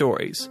amazing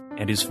stories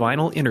and his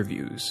final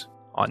interviews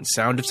on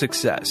Sound of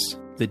Success,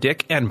 the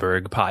Dick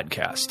Enberg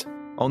Podcast.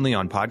 Only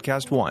on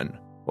Podcast One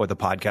or the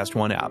Podcast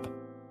One app.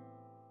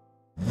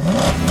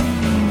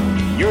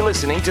 You're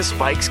listening to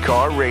Spike's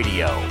Car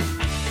Radio.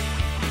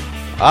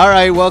 All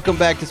right, welcome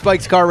back to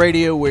Spike's Car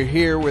Radio. We're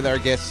here with our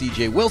guest,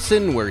 C.J.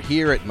 Wilson. We're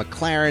here at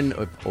McLaren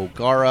of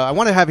O'Gara. I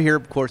want to have you here,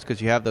 of course,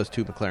 because you have those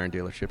two McLaren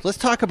dealerships. Let's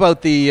talk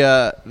about the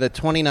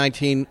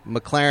 2019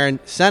 McLaren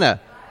Senna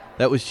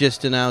that was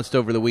just announced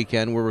over the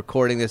weekend. We're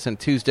recording this on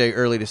Tuesday,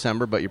 early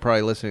December, but you're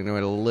probably listening to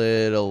it a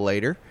little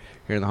later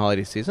here in the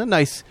holiday season. A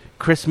nice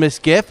Christmas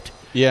gift.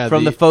 Yeah,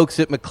 from the folks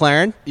at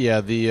McLaren.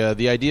 Yeah,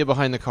 the idea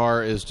behind the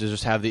car is to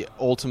just have the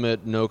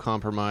ultimate no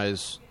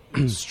compromise,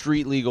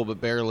 street legal but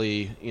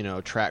barely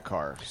track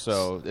car.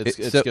 So it's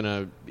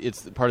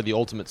part of the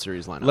Ultimate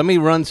Series lineup. Let me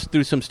run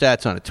through some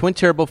stats on it. Twin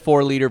turbo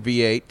 4-liter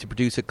V8 to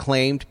produce a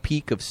claimed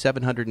peak of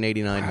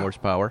 789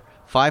 horsepower,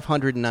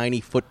 590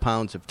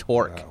 foot-pounds of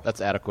torque. Wow. That's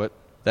adequate.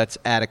 That's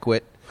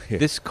adequate.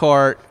 This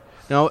car,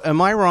 now,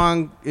 am I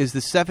wrong? Is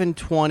the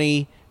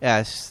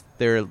 720S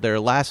their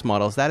last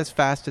model? Is that as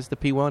fast as the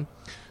P1?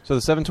 So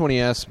the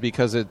 720S,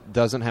 because it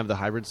doesn't have the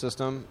hybrid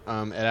system,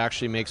 it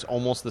actually makes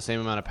almost the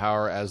same amount of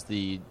power as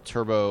the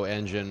turbo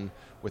engine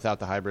without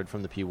the hybrid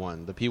from the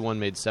P1. The P1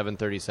 made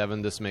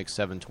 737. This makes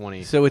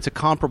 720. So it's a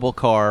comparable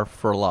car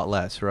for a lot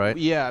less, right?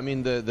 Yeah, I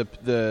mean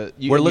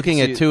we're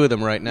looking at two of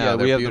them right now. Yeah,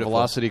 They're we have beautiful. the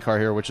Velocity car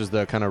here, which is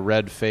the kind of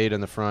red fade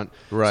in the front.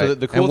 Right. So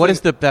the cool and what thing,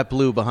 is that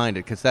blue behind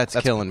it? Because that's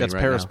killing me right now.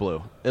 That's Paris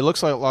blue. It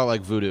looks like a lot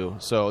like Voodoo.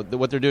 So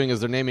what they're doing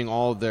is they're naming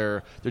all of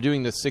they're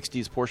doing the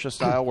 60s Porsche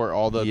style where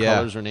all the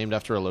colors are named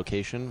after a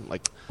location,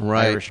 like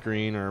Irish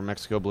green or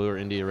Mexico blue or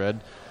India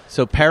red.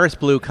 So Paris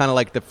blue, kind of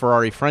like the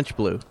Ferrari French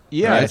blue.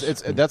 Yeah, right?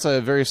 that's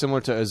a very similar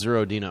to a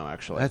Zero Dino,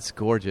 actually. That's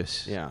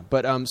gorgeous. Yeah,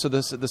 but so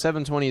the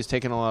 720 is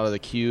taking a lot of the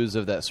cues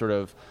of that sort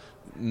of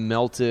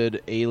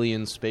melted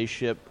alien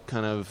spaceship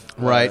kind of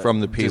from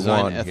the P1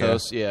 design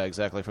ethos. Yeah,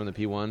 exactly, from the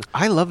P1.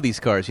 I love these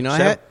cars. You know,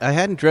 I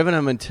hadn't driven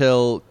them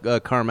until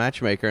Car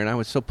Matchmaker, and I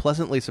was so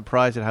pleasantly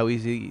surprised at how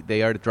easy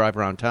they are to drive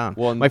around town.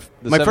 Well, my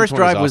first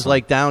drive was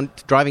like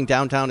driving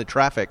downtown to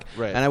traffic,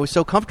 right. and I was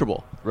so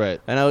comfortable.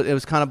 Right. And it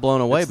was kind of blown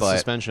away by the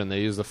suspension.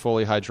 They use the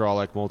fully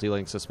hydraulic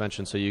multi-link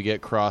suspension, so you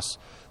get cross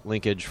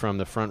linkage from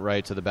the front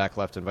right to the back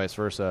left and vice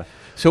versa.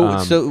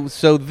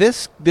 So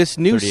this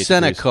new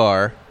Senna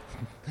car,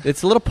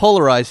 it's a little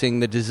polarizing.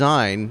 The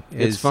design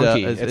is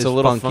funky. It's a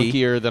little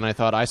funkier than I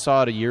thought. I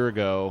saw it a year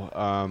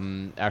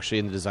ago, actually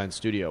in the design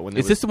studio.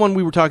 Is this the one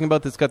we were talking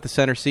about that's got the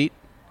center seat?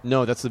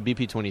 No, that's the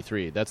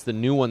BP23. That's the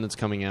new one that's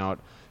coming out.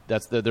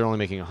 They're only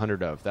making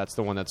 100 of. That's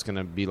the one that's going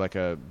to be like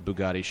a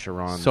Bugatti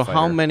Chiron. So fighter.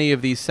 How many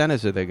of these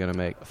Sennas are they going to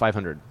make?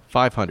 500.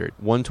 500.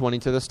 120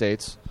 to the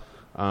States.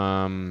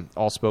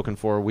 All spoken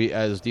for. We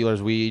as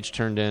dealers, we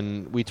turned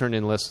in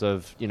lists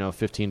of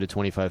 15 to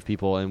 25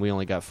 people, and we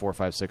only got 4,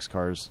 5, 6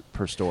 cars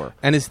per store.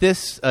 And is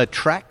this a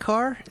track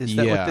car? Is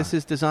that what this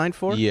is designed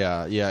for?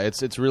 Yeah.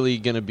 It's really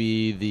going to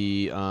be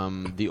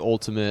the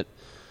ultimate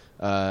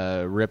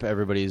rip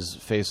everybody's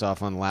face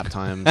off on lap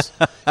times.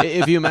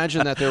 If you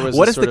imagine that there was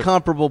what is the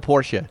comparable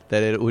Porsche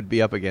that it would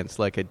be up against,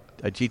 like a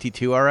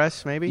GT2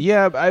 RS maybe?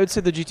 Yeah, I would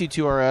say the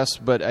GT2 RS,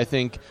 but I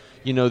think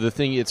the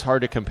thing, it's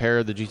hard to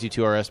compare the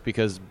GT2 RS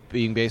because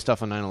being based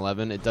off a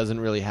 911, it doesn't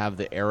really have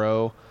the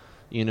aero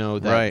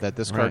that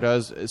this car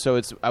does.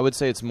 So I would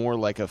say it's more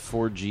like a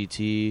Ford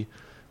GT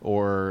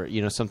or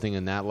something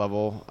in that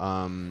level,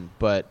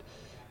 but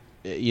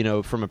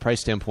from a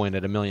price standpoint,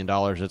 at $1 million,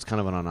 it's kind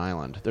of on an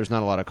island. There's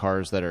not a lot of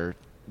cars that are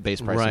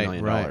base price $1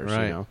 million.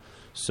 Right.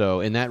 So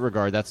in that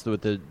regard, that's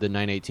what the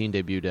 918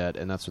 debuted at,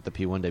 and that's what the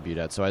P1 debuted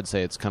at. So I'd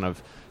say it's kind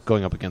of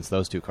going up against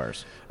those two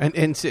cars. And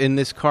in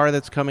this car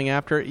that's coming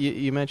after,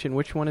 you mentioned,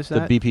 which one is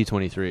that? The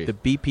BP23.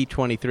 The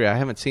BP23. I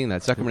haven't seen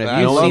that.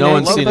 Zuckerman, no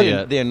one's seen it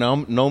yet. Their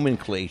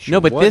nomenclature. No,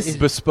 but this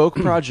bespoke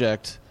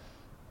project,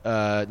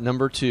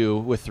 number 2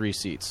 with 3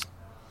 seats.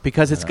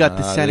 Because it's got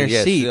the center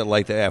seat.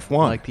 Like the F1.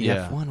 Like the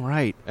F1,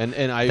 right. And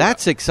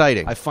that's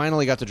exciting. I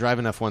finally got to drive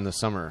an F1 this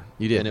summer.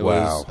 You did? And it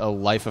was a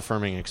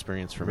life-affirming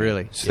experience for me.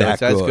 Really? It's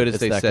as good as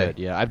they say. Good.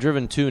 Yeah, I've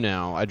driven 2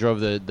 now. I drove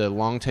the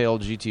long-tail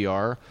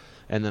GTR,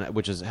 and then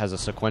has a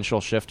sequential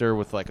shifter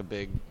with like a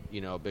big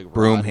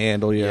broom rod.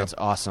 handle. Yeah, it's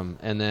awesome.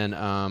 And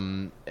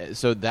then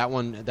so that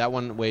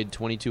one weighed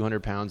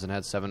 2,200 pounds and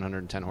had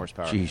 710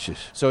 horsepower. Jesus.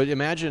 So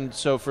imagine.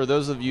 So for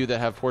those of you that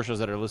have Porsches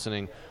that are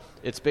listening,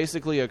 it's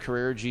basically a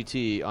Carrera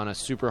GT on a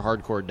super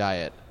hardcore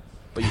diet,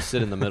 but you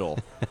sit in the middle.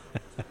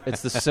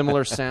 It's the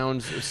similar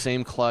sound,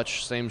 same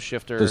clutch, same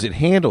shifter. Does it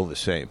handle the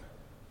same?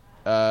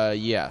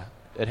 Yeah.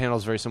 It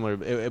handles very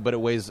similar, but it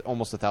weighs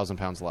almost 1,000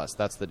 pounds less.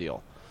 That's the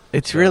deal.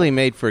 It's really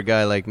made for a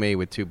guy like me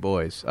with 2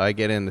 boys. I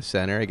get in the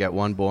center. I got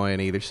 1 boy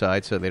on either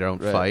side so they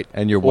don't fight.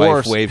 And your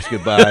wife waves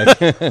goodbye.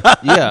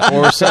 Yeah,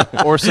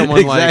 or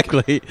someone like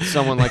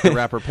the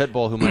rapper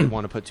Pitbull who might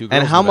want to put 2 girls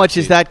And how much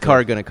is that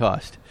car going to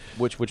cost?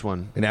 Which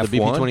one? An the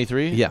F1?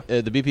 BP23? Yeah.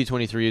 The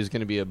BP23 is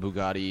going to be a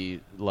Bugatti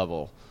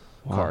level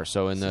car,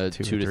 so in the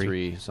 2 to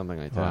 3, something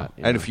like that.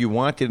 And if you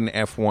wanted an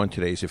F1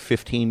 today, is it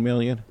 $15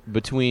 million?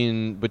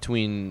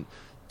 Between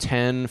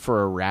 10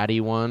 for a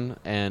ratty one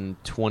and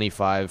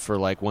 25 for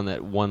like one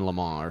that won Le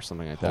Mans or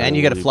something like that. And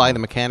you got to fly the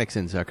mechanics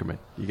in, Zuckerman.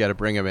 You got to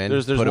bring them in.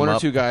 There's one or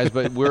 2 guys,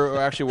 but we're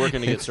actually working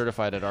to get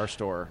certified at our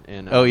store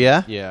in.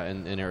 Yeah,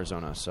 in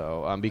Arizona.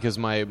 So because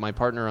my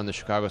partner on the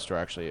Chicago store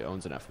actually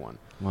owns an F1.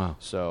 Wow.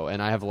 So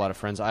and I have a lot of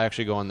friends. I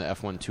actually go on the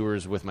F1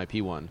 tours with my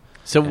P1.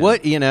 So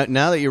what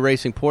now that you're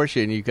racing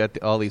Porsche and you've got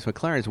all these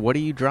McLarens, what are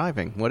you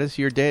driving? What is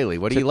your daily?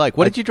 What do you like?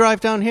 What did you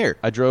drive down here?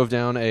 I drove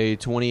down a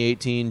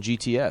 2018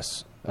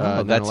 GTS.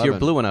 That's your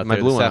blue one out there.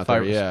 My blue one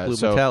Sapphire, out there, yeah. Blue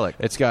so metallic.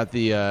 It's got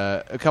the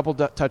a couple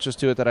touches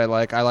to it that I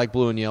like. I like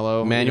blue and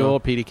yellow. Manual,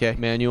 PDK?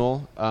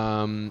 Manual.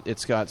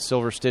 It's got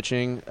silver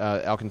stitching,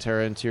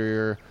 Alcantara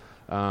interior.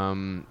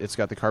 It's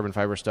got the carbon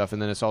fiber stuff,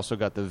 and then it's also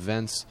got the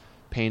vents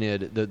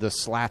painted, the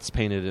slats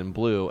painted in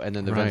blue, and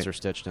then the vents are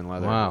stitched in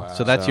leather. Wow.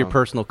 So that's your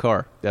personal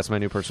car. That's my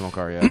new personal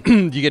car, yeah.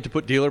 Do you get to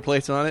put dealer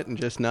plates on it and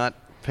just not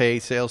pay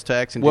sales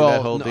tax and do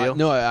that whole deal?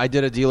 No, I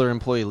did a dealer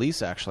employee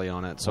lease actually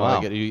on it. So wow.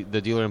 I get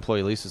the dealer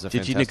employee lease is a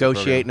Did fantastic you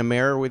negotiate program. in a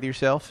mirror with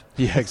yourself?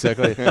 Yeah,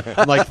 exactly.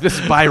 I'm like, this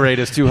buy rate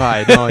is too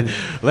high. No,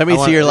 let me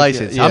see your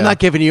license. Yeah. I'm not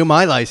giving you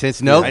my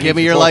license. No, give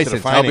me your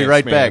license. I'll be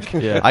right back.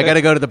 Yeah. I got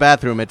to go to the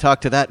bathroom and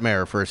talk to that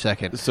mirror for a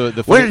second. So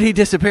where did he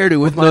disappear to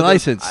with my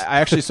license?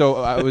 I actually,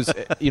 I was,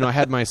 I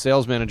had my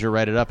sales manager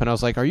write it up, and I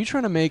was like, "Are you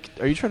trying to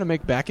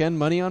make back end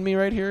money on me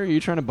right here? Are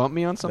you trying to bump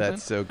me on something?"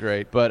 That's so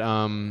great. But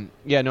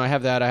yeah, no, I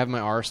have that. I have my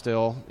R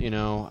still.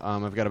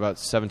 I've got about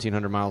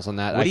 1,700 miles on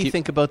that. What do you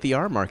think about the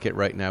R market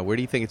right now? Where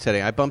do you think it's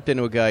heading? I bumped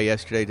into a guy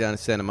yesterday down at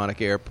Santa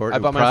Monica Airport. I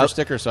bought my first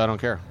sticker, so I don't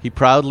care. He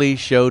proudly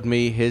showed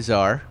me his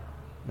R,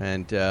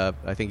 and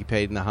I think he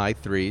paid in the high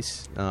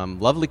 3s.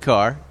 Lovely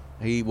car.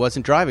 He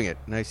wasn't driving it.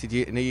 And I said,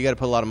 you got to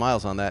put a lot of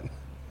miles on that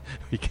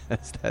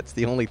because that's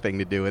the only thing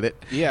to do with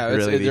it. Yeah,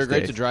 really they're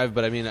great to drive,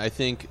 but I mean, I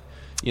think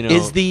You know,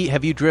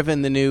 have you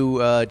driven the new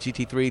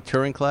GT3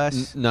 touring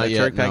class? Not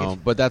yet, no.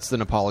 But that's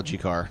the apology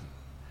car.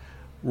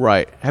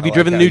 Right. Have you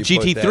driven the new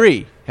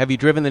GT3? Have you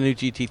driven the new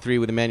GT3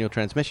 with a manual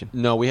transmission?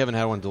 No, we haven't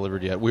had one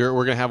delivered yet. We're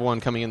going to have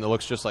one coming in that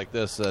looks just like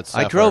this.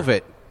 I drove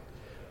it,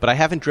 but I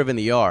haven't driven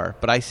the R.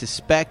 But I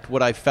suspect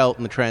what I felt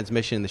in the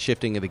transmission, the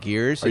shifting of the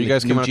gears. Are you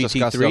guys coming out to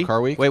Scottsdale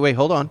Car Week? Wait,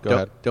 hold on. Go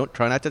ahead. Don't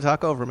try not to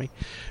talk over me.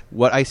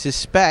 What I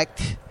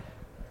suspect.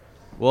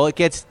 Well, it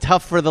gets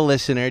tough for the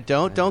listener.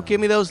 Don't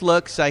give me those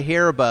looks. I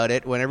hear about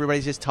it when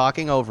everybody's just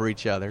talking over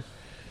each other.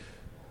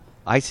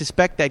 I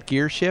suspect that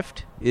gear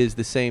shift is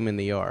the same in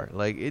the R.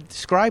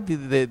 Describe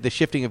the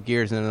shifting of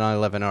gears in an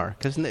 911R,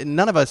 because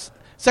none of us.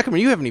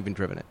 Zuckerman, you haven't even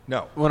driven it.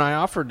 No. When I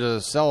offered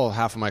to sell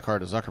half of my car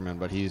to Zuckerman,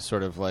 but he's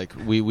sort of like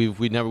we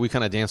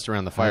kind of danced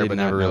around the fire, but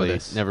never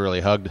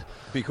really hugged.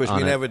 Because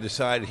we never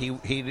decided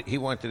he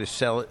wanted to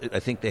sell it. I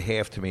think the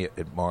half to me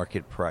at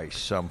market price.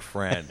 Some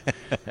friend.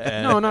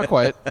 No, not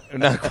quite.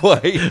 Not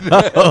quite.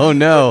 Oh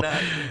no,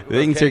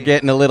 things are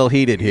getting a little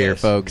heated here,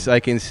 folks.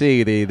 I can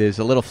see there's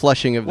a little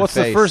flushing of the face.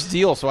 What's the first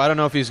deal? So I don't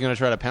know if he's going to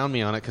try to pound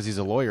me on it because he's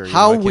a lawyer.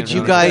 How would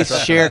you guys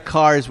share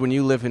cars when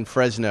you live in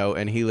Fresno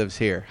and he lives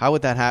here? How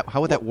would that happen?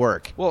 How would that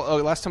work?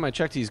 Well, last time I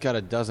checked, he's got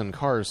a dozen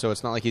cars, so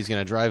it's not like he's going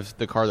to drive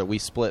the car that we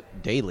split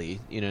daily.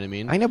 You know what I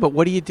mean? I know, but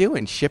what are you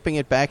doing? Shipping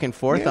it back and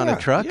forth on a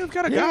truck? Yeah, I've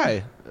got a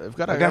guy. We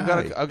got a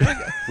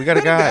guy. We got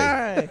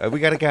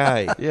a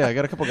guy. Yeah, I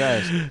got a couple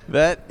guys.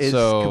 That is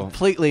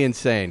completely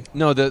insane.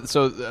 No,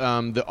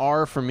 the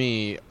R for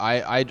me,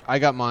 I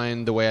got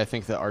mine the way I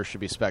think the R should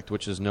be spec'd,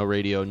 which is no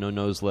radio, no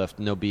nose lift,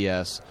 no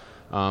BS.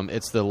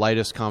 It's the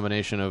lightest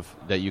combination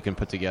that you can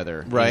put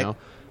together. Right. You know?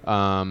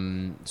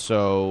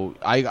 So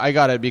I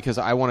got it because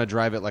I want to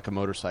drive it like a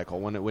motorcycle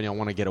when I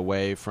want to get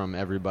away from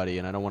everybody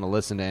and I don't want to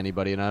listen to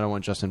anybody and I don't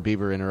want Justin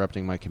Bieber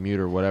interrupting my commute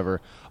or whatever.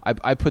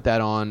 I put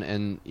that on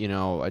and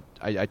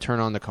I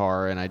turn on the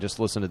car and I just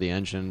listen to the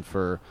engine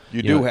for.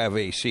 You do have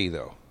AC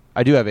though.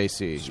 I do have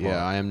AC. Smart.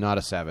 Yeah, I am not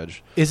a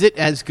savage. Is it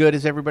as good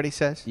as everybody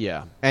says?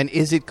 Yeah. And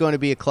is it going to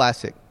be a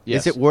classic?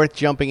 Yes. Is it worth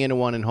jumping into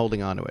one and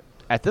holding on to it?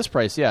 At this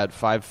price, yeah, at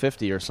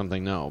 $550 or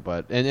something, no.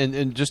 But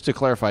and just to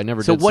clarify, I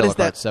never did sell a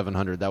car at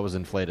 $700. That was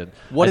inflated.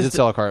 I did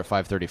sell a car at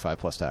 $535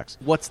 plus tax.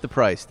 What's the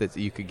price that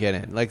you could get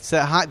in?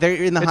 They're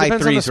in the high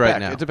threes right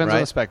now. It depends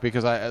on the spec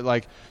because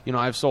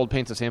I've sold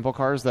paint to sample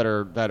cars that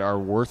are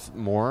worth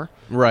more.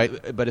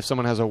 Right. But if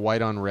someone has a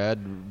white on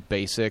red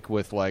basic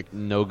with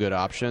no good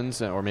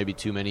options or maybe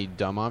too many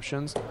dumb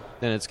options,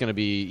 then it's going to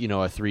be a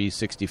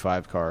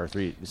 $365 car,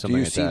 something like that. Do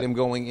you see them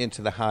going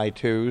into the high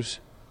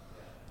twos?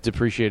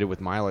 Depreciated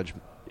with mileage,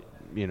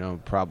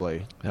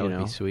 probably. That would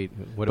be sweet.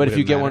 But if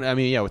you get one,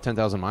 with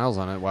 10,000 miles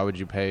on it, why would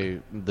you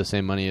pay the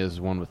same money as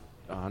one with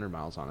 100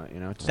 miles on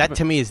it? That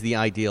to me is the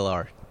ideal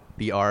R.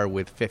 The R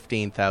with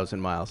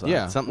 15,000 miles on it.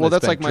 Yeah. Something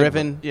that's been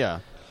driven,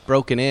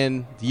 broken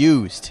in,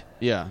 used.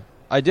 Yeah.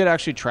 I did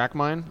actually track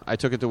mine. I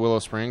took it to Willow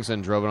Springs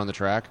and drove it on the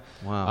track.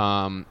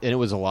 Wow. And it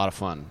was a lot of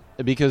fun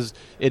because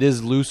it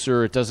is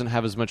looser. It doesn't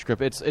have as much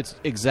grip. It's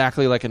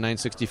exactly like a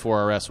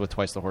 964 RS with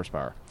twice the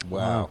horsepower.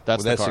 Wow.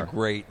 That's a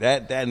great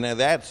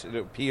that's an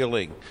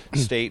appealing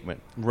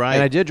statement. Right.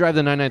 And I did drive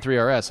the 993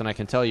 RS, and I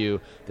can tell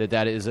you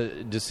that is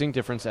a distinct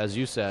difference. As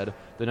you said,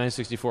 the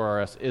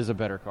 964 RS is a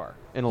better car.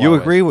 In a lot you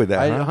of agree ways. with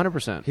that?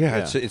 100%.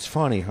 Yeah, it's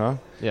funny, huh?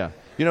 Yeah.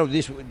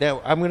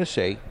 Now I'm going to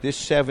say this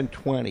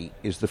 720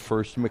 is the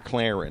first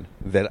McLaren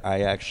that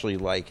I actually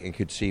like and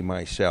could see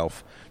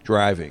myself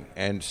driving.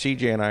 And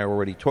CJ and I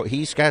already talked.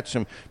 He's got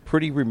some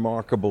pretty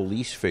remarkable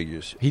lease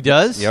figures. He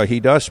does? Yeah, he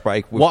does,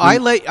 Spike. Well, I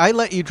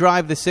let you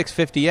drive the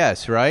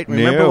 650S, right?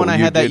 Remember when I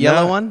had that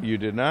yellow one? You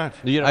did not.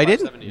 I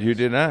didn't? You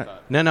did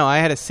not. No, I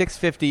had a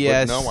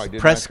 650S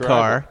press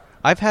car.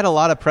 I've had a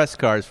lot of press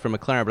cars from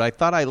McLaren, but I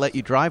thought I let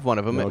you drive one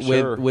of them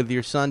with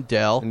your son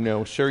Dell.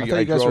 No, sir.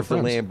 I drove the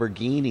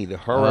Lamborghini, the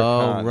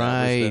Huracan. Oh,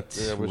 right,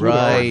 that was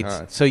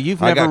right. So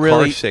you've never I got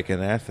really car sick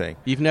in that thing.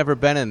 You've never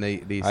been in these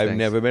things. I've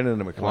never been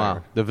in a McLaren.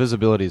 Wow. The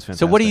visibility is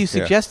fantastic. So what are you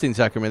suggesting,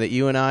 Zuckerman, that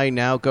you and I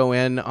now go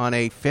in on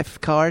a fifth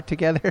car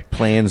together?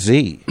 Plan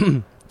Z.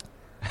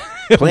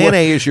 Plan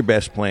A is your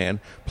best plan.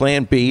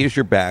 Plan B is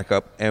your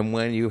backup. And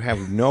when you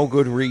have no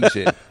good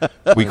reason,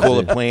 we call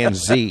it Plan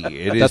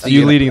Z. That's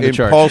you leading the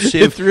charge.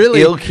 Impulsive,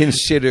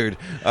 ill-considered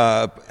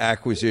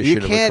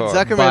acquisition you can't, of a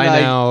car. Zuckerman Buy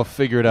now,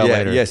 figure it out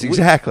later. Yes,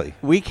 exactly.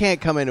 We can't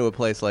come into a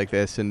place like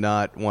this and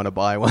not want to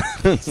buy one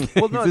of these things.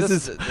 Well, no, this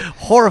is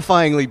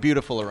horrifyingly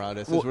beautiful around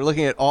us. As we're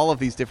looking at all of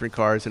these different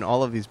cars and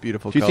all of these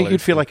beautiful colors. Do you think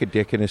you'd feel like a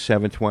dick in a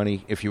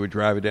 720 if you were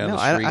driving down the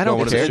street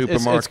going to the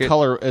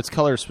supermarket? It's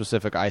color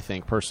specific, I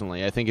think,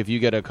 personally. I think if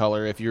you get a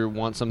color, if you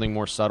want something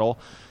more subtle,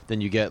 then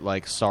you get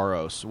like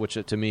Saros, which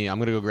to me, I'm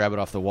going to go grab it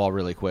off the wall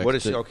really quick. What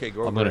is okay?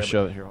 Go. I'm going to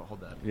show it here.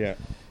 Hold that. Yeah.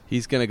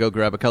 He's going to go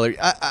grab a color.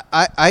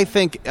 I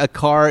think a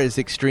car as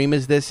extreme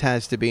as this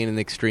has to be in an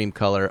extreme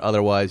color.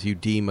 Otherwise, you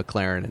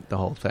de-McLaren the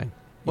whole thing.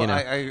 Well,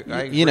 I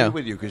agree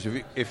with you because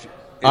if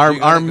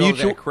our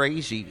mutual go that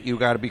crazy, you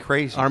got to be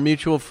crazy. Our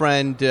mutual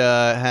friend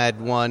had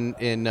one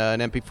in an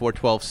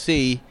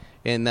MP412C.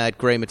 in that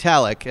gray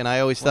metallic, and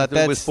I always thought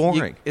it was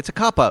boring. It's a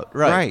cop-out.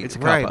 Right. It's a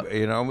cop-out. Right.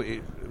 You know,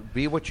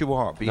 be what you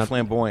are. Be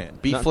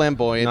flamboyant. Be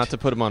flamboyant. Not to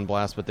put them on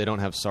blast, but they don't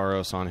have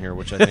Saros on here,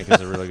 which I think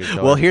is a really good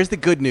color. Well, here's the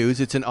good news.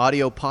 It's an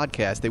audio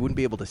podcast. They wouldn't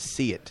be able to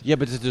see it. Yeah,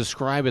 but to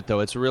describe it, though,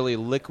 it's really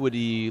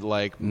liquidy,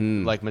 like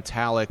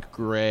metallic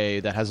gray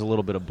that has a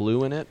little bit of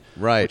blue in it.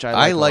 Right. Which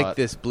I like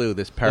this blue,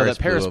 this Paris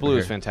blue. Paris blue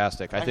is here.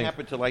 fantastic. I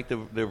happen to like the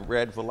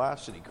red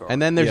Velocity car. And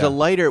then there's a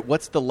lighter.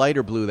 What's the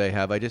lighter blue they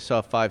have? I just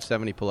saw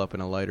 570 pull up in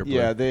a lighter blue.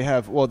 Yeah, they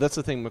have. Well, that's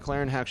the thing.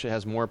 McLaren actually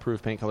has more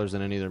approved paint colors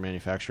than any other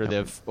manufacturer. They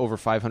have over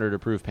 500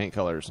 approved paint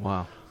colors.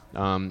 Wow.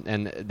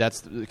 And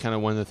that's kind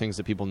of one of the things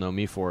that people know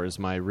me for is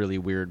my really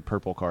weird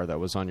purple car that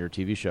was on your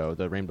TV show,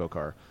 the rainbow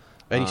car.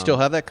 And you still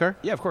have that car?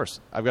 Yeah, of course.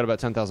 I've got about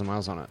 10,000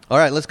 miles on it. All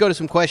right, let's go to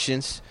some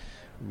questions.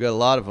 We've got a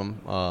lot of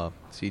them.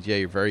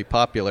 CJ, you're very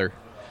popular.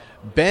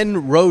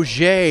 Ben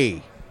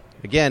Roger.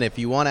 Again, if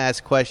you want to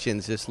ask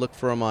questions, just look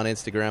for them on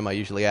Instagram. I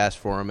usually ask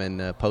for them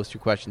and post your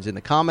questions in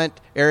the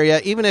comment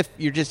area. Even if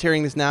you're just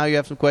hearing this now, you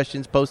have some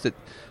questions, post it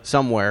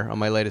somewhere on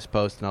my latest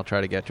post, and I'll try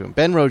to get to them.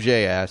 Ben Roger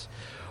asks,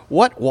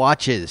 what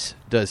watches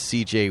does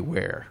CJ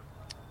wear?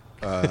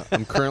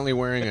 I'm currently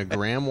wearing a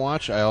Graham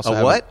watch. I also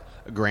have what?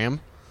 A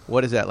Graham.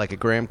 What is that, like a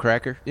graham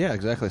cracker? Yeah,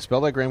 exactly.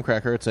 Spelled like graham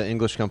cracker. It's an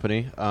English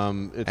company.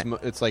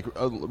 It's like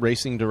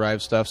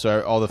racing-derived stuff,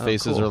 so all the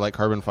faces are like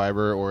carbon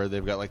fiber, or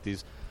they've got like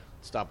these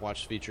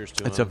stopwatch features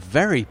to It's them. a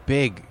very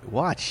big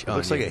watch. It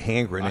looks like a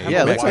hand grenade.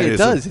 Yeah, it looks like it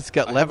does. It's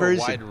got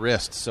levers. I have a wide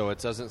wrist, so it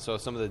doesn't. So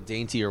some of the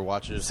daintier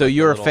watches. So like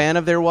you're a fan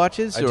of their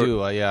watches? I do.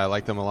 Yeah, I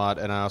like them a lot,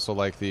 and I also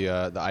like the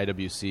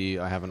IWC.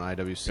 I have an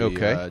IWC.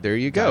 Okay, there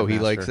you go. He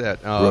likes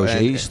that.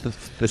 Roger's the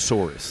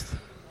thesaurus.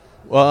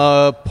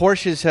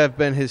 Porsches have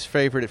been his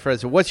favorite at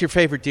Fresno. What's your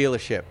favorite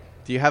dealership?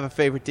 Do you have a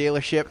favorite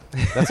dealership?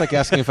 That's like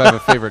asking if I have a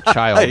favorite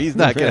child. He's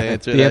not going to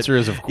answer that. The answer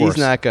is, of course.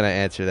 He's not going to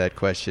answer that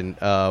question.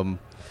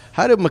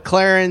 How do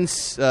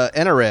McLaren's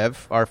Emarev,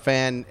 our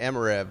fan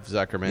Emarev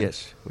Zuckerman?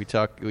 Yes,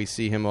 we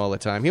see him all the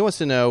time. He wants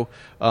to know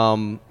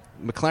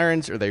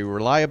McLarens, are they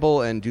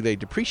reliable and do they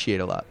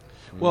depreciate a lot?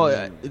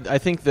 Well, I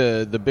think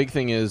the big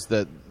thing is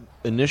that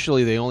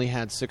initially they only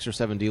had 6 or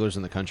 7 dealers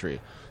in the country.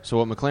 So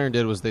what McLaren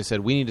did was they said,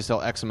 we need to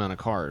sell X amount of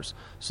cars.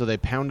 So they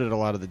pounded a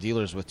lot of the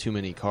dealers with too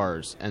many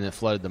cars, and it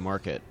flooded the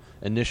market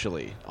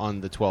initially on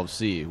the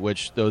 12C,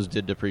 which those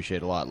did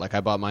depreciate a lot. Like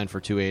I bought mine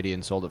for $280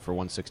 and sold it for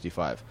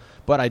 $165.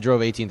 But I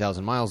drove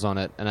 18,000 miles on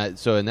it, and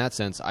so in that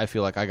sense, I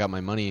feel like I got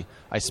my money.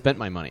 I spent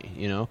my money,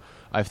 you know?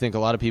 I think a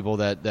lot of people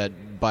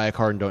that buy a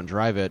car and don't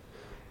drive it,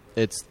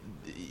 it's,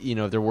 you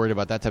know, if they're worried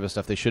about that type of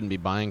stuff, they shouldn't be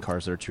buying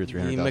cars that are $200,000 or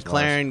 $300,000.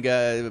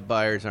 McLaren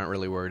buyers aren't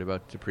really worried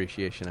about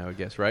depreciation, I would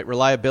guess, right?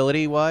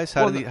 Reliability-wise,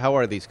 how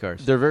are these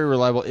cars? They're very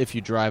reliable if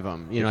you drive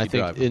them. You know, I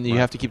think you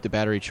have to keep the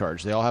battery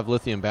charged. They all have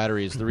lithium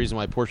batteries. The reason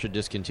why Porsche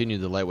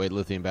discontinued the lightweight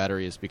lithium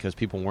battery is because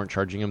people weren't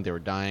charging them; they were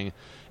dying.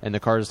 And the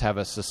cars have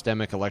a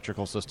systemic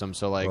electrical system,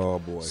 so like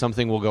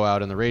something will go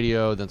out in the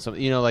radio, then some,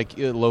 you know, like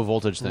low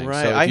voltage things.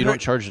 Right. So if you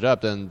don't charge it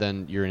up,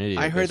 then you're an idiot.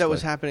 I heard that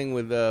was happening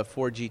with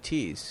Ford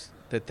GTs.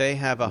 That they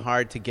have a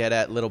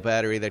hard-to-get-at little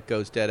battery that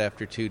goes dead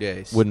after 2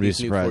 days. Wouldn't be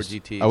surprised. New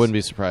Ford GTs. I wouldn't be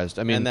surprised.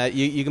 I mean, and that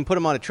you can put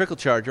them on a trickle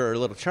charger or a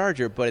little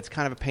charger, but it's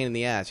kind of a pain in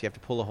the ass. You have to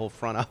pull the whole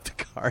front off the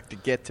car to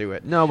get to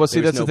it. No, but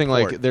see, that's no the thing.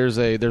 port. Like, there's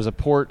a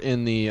port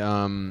in the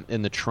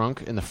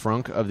trunk, in the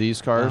frunk of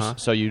these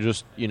cars. So you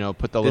just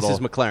put the little. This is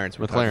McLaren's.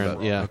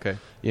 McLaren, yeah. Okay.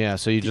 Yeah,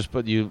 so you just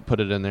put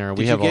it in there.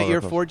 Did you get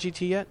your Ford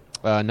GT yet?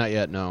 Not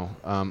yet, no.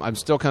 I'm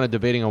still kind of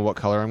debating on what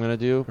color I'm going to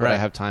do, but I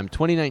have time.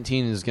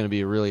 2019 is going to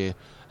be a really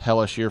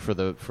hellish year for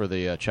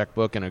the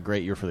checkbook and a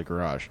great year for the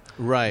garage.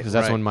 Right. Because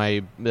that's when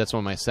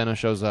my Senna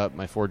shows up,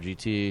 my Ford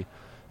GT,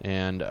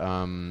 and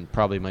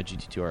probably my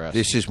GT2 RS.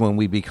 This is when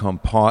we become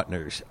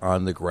partners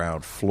on the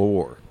ground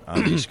floor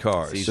on these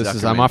cars.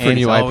 I'm offering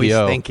you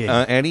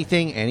IPO.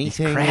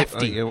 Anything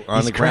crafty.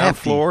 On the ground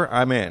floor,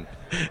 I'm in.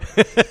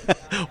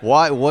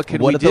 Why? What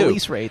could we do? What are the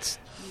lease rates?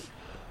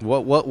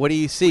 What do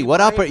you see?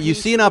 You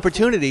see an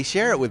opportunity?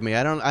 Share it with me.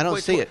 I don't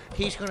see it.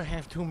 He's going to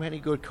have too many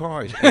good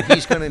cars. And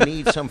he's going to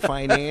need some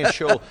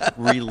financial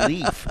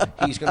relief.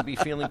 He's going to be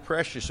feeling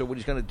pressure. So what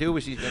he's going to do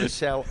is he's going to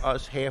sell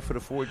us half of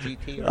the Ford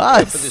GT,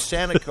 half of the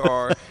Santa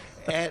car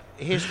at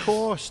his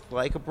cost,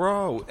 like a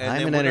bro. And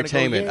I'm in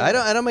entertainment. I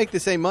don't make the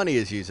same money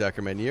as you,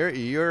 Zuckerman.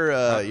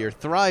 You're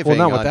thriving. Well,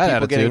 not with on that people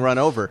attitude. getting run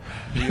over.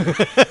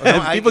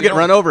 People get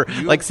run over.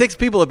 Like 6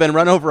 people have been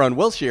run over on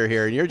Wilshire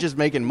here, and you're just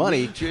making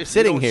money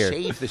sitting here.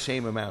 You save the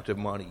same amount of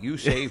money. You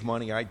save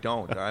money. I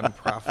don't. I'm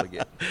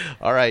profligate.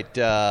 All right.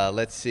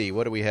 Let's see.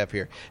 What do we have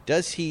here?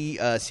 Does he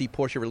see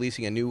Porsche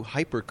releasing a new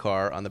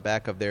hypercar on the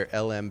back of their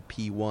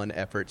LMP1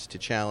 efforts to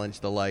challenge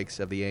the likes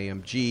of the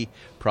AMG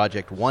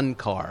Project 1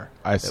 car?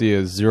 I see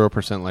a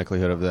 0%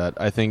 likelihood of that.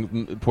 I think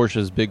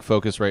Porsche's big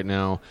focus right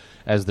now,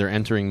 as they're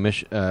entering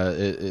is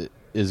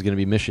going to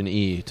be Mission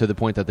E, to the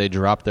point that they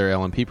dropped their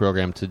LMP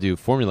program to do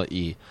Formula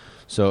E.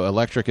 So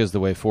electric is the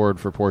way forward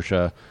for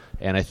Porsche,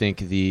 and I think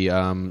the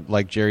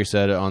like Jerry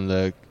said on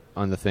the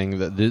thing,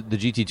 that the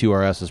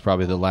GT2 RS is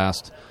probably the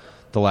last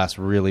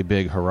really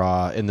big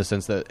hurrah, in the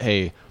sense that,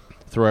 hey,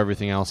 throw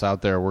everything else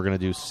out there. We're going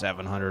to do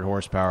 700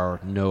 horsepower,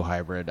 no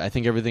hybrid. I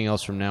think everything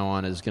else from now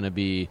on is going to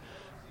be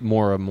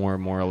more and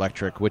more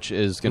electric, which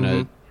is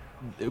going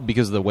to,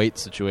 because of the weight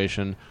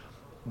situation,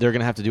 they're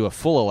going to have to do a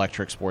full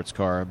electric sports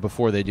car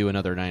before they do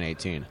another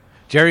 918.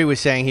 Jerry was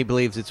saying he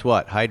believes it's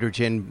what?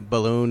 Hydrogen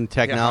balloon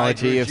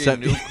technology of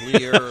some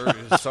nuclear,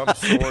 some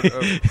sort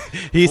of.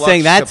 He's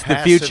saying that's the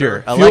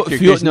future.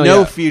 Electric. There's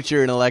no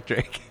future in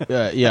electric.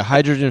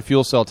 Hydrogen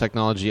fuel cell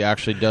technology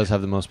actually does have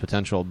the most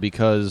potential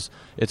because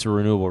it's a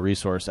renewable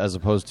resource as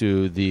opposed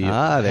to the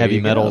heavy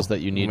metals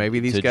that you need. Maybe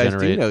these to guys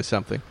generate. do know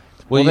something.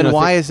 Well then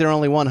why is there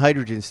only one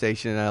hydrogen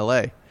station in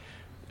L.A.?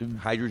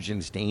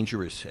 Hydrogen's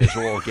dangerous as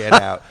all get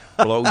out.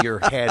 Blow your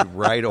head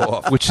right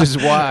off. Which is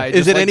why,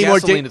 is it like any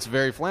gasoline, more it's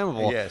very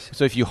flammable. Yes.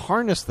 So if you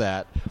harness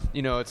that,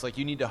 it's like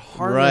you need to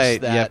harness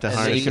that, you have to and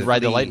harness then you can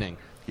ride the lightning.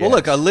 Well,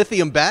 look, a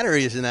lithium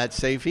battery isn't that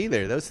safe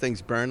either. Those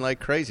things burn like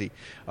crazy.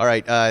 All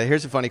right,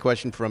 here's a funny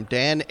question from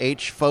Dan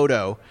H.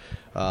 Photo.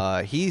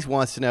 He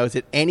wants to know, is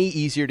it any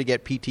easier to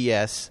get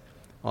PTS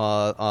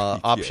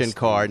option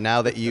car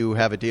now that you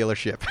have a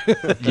dealership?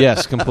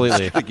 Yes,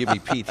 completely. It's going to give me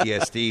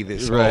PTSD,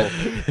 this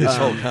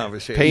whole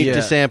conversation. Paid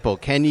to sample.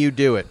 Can you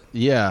do it?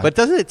 Yeah. But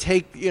doesn't it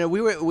take,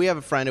 we have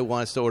a friend who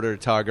wants to order a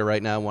Targa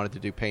right now, wanted to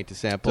do paint to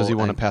sample. Does he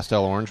want a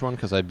pastel orange one?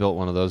 Because I built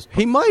one of those.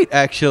 He might,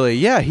 actually.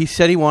 Yeah, he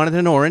said he wanted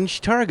an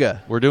orange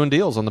Targa. We're doing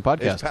deals on the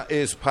podcast.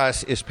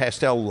 Is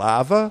pastel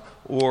lava?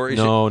 Or is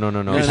no.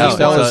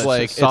 Pastel is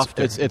like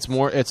softer. It's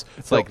more. It's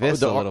like this.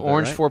 The a little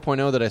orange bit, right?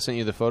 4.0 that I sent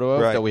you the photo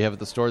of that we have at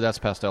the store. That's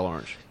pastel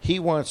orange. He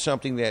wants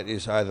something that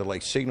is either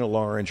like signal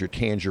orange or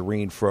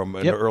tangerine from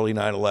an early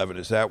 911.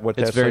 Is that what?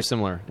 It's very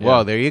similar. Yeah.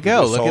 Well, there you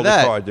go. Look at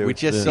that. We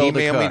just sold the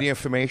car. Email me the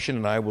information,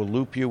 and I will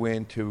loop you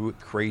into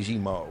Crazy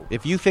Mo.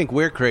 If you think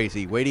we're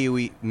crazy, wait till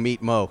you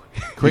meet Mo.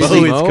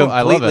 Crazy Mo Mo? is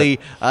completely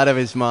out of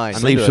his mind.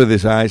 Sleeps with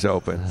his eyes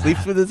open.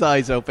 Sleeps with his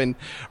eyes open.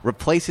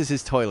 Replaces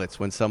his toilets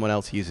when someone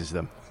else uses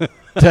them.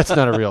 That's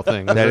not a real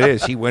thing. That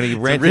is. He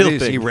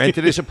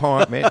rented his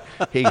apartment.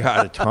 He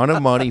got a ton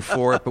of money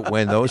for it, but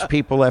when those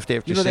people left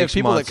after 6 months, they have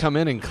people that come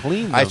in and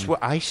clean them.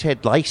 I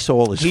said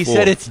Lysol is He full.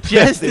 said it's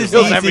just as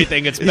easy.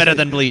 Everything. It's better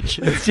than bleach.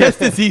 It's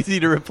just as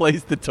easy to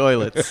replace the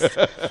toilets.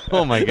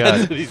 Oh my God!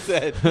 That's what he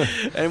said.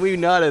 And we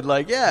nodded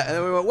like, yeah. And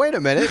then we went, wait a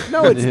minute,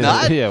 no, it's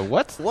not. Yeah,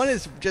 what? One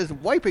is just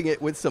wiping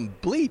it with some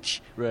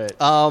bleach. Right.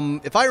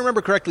 If I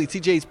remember correctly,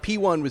 CJ's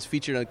P1 was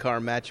featured on Car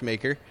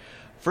Matchmaker.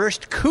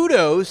 First,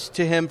 kudos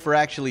to him for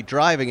actually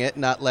driving it,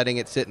 not letting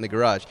it sit in the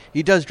garage.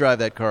 He does drive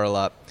that car a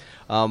lot.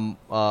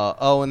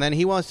 And then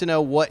he wants to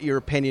know what your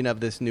opinion of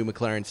this new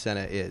McLaren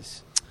Senna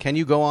is. Can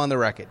you go on the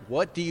record?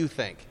 What do you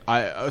think?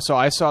 I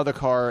saw the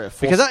car at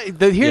full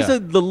because here's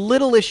the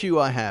little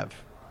issue I have,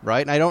 right?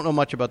 And I don't know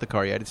much about the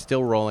car yet. It's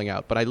still rolling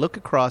out. But I look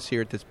across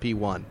here at this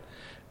P1,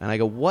 and I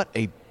go, what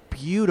a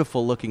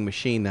beautiful-looking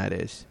machine that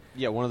is.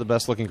 Yeah, one of the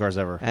best-looking cars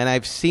ever. And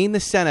I've seen the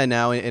Senna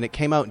now, and it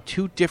came out in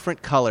two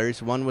different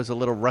colors. One was a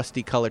little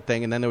rusty-colored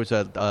thing, and then there was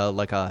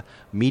a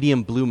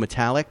medium blue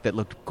metallic that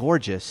looked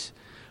gorgeous.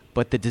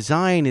 But the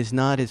design is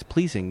not as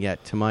pleasing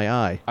yet to my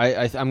eye.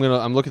 I'm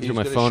looking through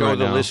my phone right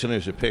now. Show the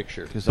listeners a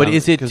picture. But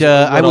is it?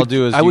 I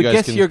would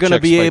guess you're going to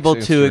be able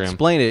to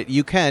explain it.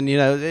 You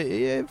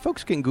can.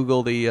 Folks can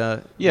Google the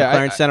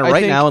McLaren Senna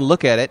right now and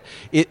look at it.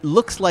 It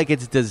looks like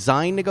it's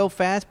designed to go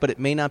fast, but it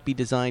may not be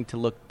designed to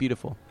look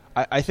beautiful.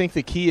 I think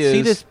the key is...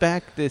 See this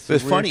back? It's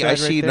funny. I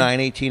see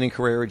 918 and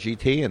Carrera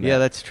GT in that. Yeah,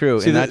 that's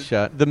true. In that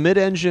shot. The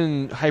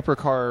mid-engine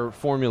hypercar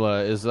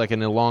formula is like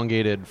an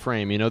elongated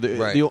frame.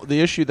 The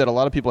issue that a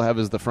lot of people have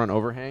is the front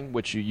overhang,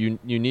 which you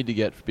need to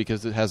get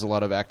because it has a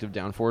lot of active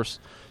downforce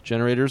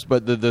generators.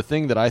 But the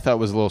thing that I thought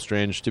was a little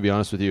strange, to be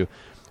honest with you,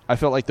 I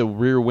felt like the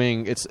rear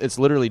wing, it's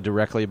literally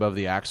directly above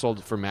the axle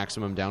for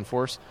maximum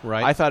downforce.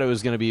 Right. I thought it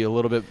was going to be a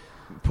little bit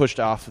pushed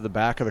off the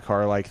back of the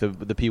car like the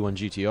P1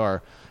 GTR,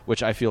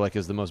 which I feel like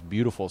is the most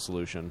beautiful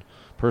solution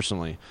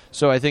personally.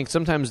 So I think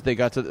sometimes they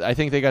got to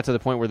the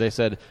point where they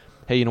said,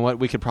 hey, you know what,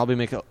 we could probably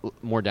make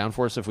more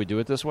downforce if we do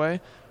it this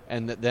way,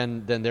 and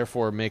then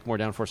therefore make more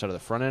downforce out of the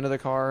front end of the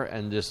car,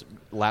 and just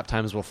lap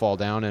times will fall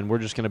down, and we're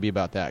just going to be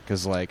about that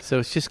because so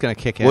it's just going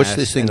to kick ass. What's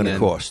this thing going to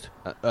cost?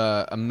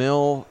 $1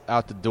 million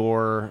out the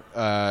door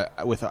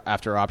with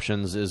after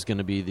options is going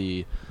to be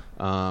the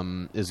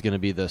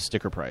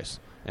sticker price.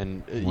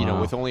 And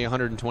with only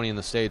 120 in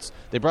the States,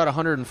 they brought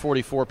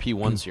 144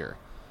 P1s here.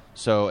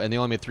 So, and they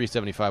only made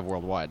 375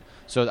 worldwide.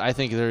 So I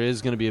think there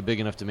is going to be a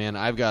big enough demand.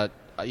 I've got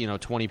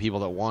 20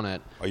 people that want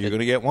it. Are you going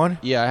to get one?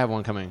 Yeah, I have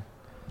one coming.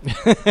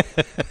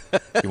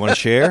 You want to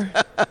share?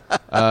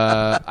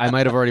 I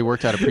might have already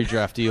worked out a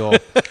pre-draft deal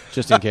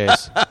just in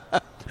case.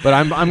 But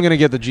I'm going to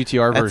get the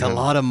GTR version. That's a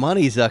lot of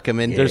money,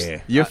 Zuckerman.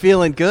 Yeah. You're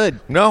feeling good.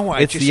 No,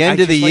 it's the end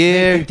of the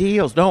year. Making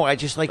deals. No, I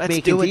just like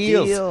making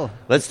deals.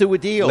 Let's do a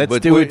deal.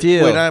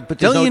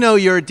 Don't you know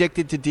you're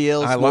addicted to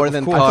deals more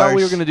than cars? I thought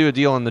we were going to do a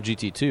deal on the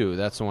GT2.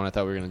 That's the one I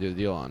thought we were going to do a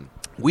deal on.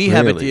 We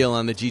have a deal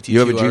on the GT2 You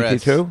have a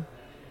GT2?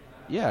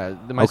 Yeah,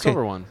 my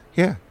silver one.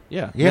 Yeah.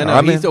 Yeah. Yeah.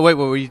 No, wait,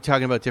 were you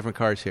talking about different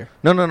cars here?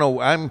 No.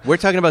 We're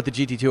talking about the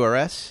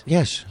GT2 RS.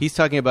 Yes. He's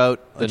talking about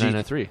the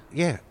 993.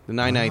 Yeah. The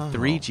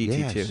 993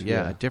 GT2. Yes,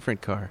 yeah, a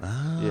different car.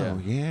 Oh,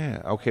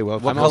 yeah. Okay,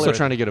 well, I'm also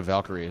trying to get a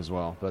Valkyrie as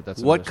well, but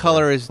that's what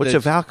color is what's a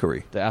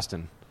Valkyrie? the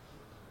Aston.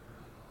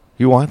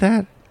 You want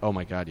that? Oh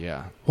my God,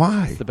 yeah.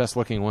 Why? It's the best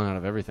looking one out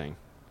of everything.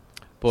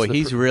 Boy,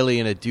 he's really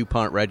in a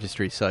DuPont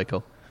registry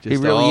cycle. He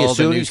really is.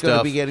 Soon he's going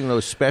to be getting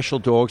those special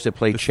dogs that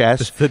play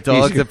chess. The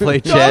dogs that play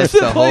chess,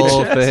 the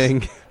whole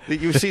thing.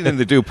 You've seen in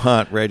the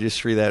DuPont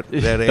registry that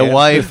the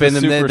wife and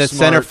the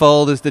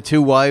centerfold is the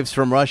two wives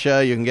from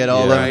Russia. You can get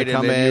all of them to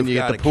come in. You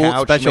get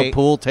the special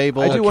pool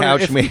table. A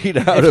couch made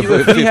out of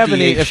if we have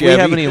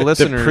any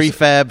listeners, the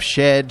prefab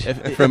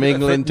shed from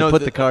England to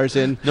put the cars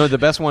in. No, the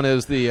best one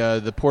is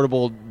the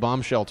portable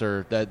bomb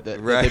shelter.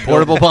 The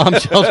portable bomb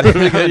shelter.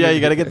 Yeah, you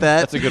got to get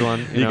that. That's a good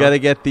one. You got to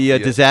get the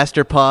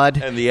disaster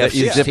pod and the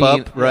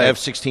F16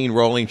 F16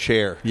 rolling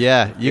chair.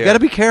 Yeah, you got to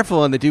be careful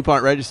on the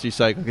DuPont registry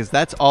cycle because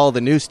that's all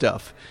the new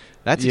stuff.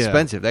 That's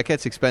expensive. That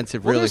gets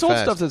expensive really fast. There's old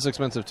stuff that's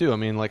expensive too. I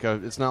mean,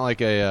 it's not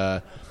like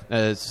a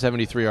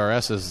 73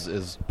 RS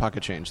is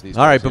pocket change these days.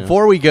 All right,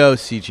 before we go,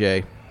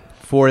 CJ,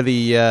 for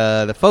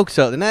the folks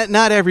out there,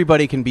 not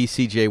everybody can be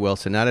CJ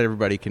Wilson. Not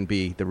everybody can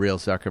be the real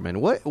Zuckerman.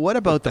 What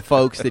about the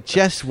folks that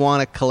just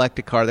want to collect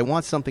a car? They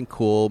want something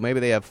cool. Maybe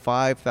they have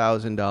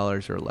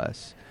 $5,000 or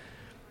less.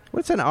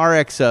 What's an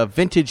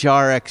vintage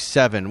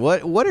RX-7?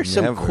 What are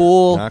some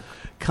cool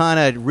kind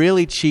of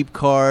really cheap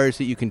cars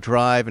that you can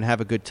drive and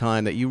have a good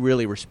time, that you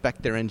really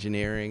respect their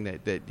engineering,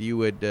 that you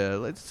would,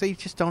 let's say you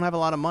just don't have a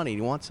lot of money,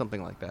 you want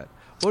something like that?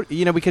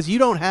 Because you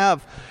don't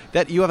have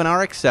that. You have an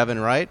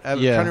RX-7, right? I'm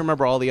trying to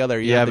remember all the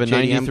other. You have a the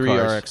 93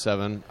 cars.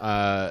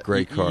 RX-7.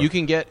 Great car. You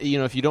can get,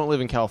 if you don't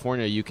live in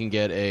California, you can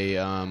get a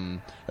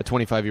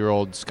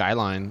 25-year-old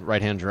Skyline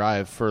right-hand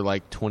drive for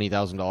like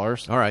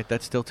 $20,000. All right,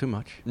 that's still too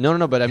much.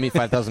 No, but I mean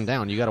 $5,000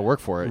 down. You got to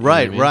work for it.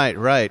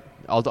 Right.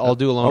 I'll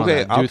do a loan.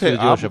 Okay, on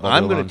that.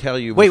 I'm going to tell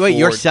you. Wait,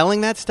 you're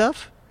selling that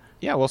stuff?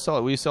 Yeah, we'll sell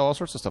it. We sell all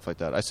sorts of stuff like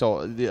that.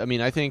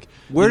 I think.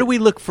 Where do we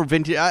look for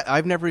vintage?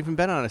 I've never even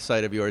been on a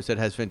site of yours that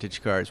has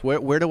vintage cars.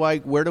 Where do I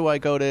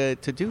go to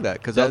do that?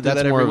 Because I'll do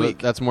that every week.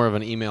 That's more of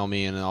an email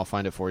me and I'll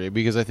find it for you,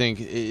 because I think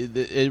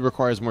it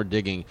requires more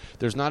digging.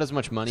 There's not as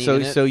much money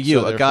in it. So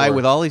a guy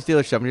with all these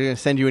dealerships, I'm going to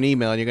send you an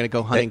email and you're going to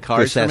go hunting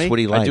cars for me? That's what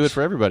he likes. I do it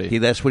for everybody.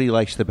 That's what he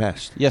likes the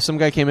best. Yeah, some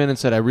guy came in and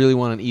said, I really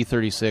want an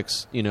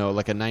E36,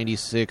 like a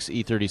 96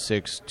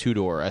 E36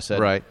 two-door. I said,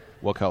 right.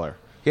 What color?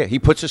 Yeah, he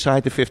puts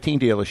aside the 15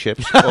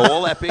 dealerships,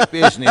 all that big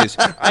business.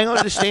 I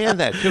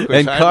understand that, too,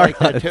 because I like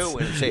that, too.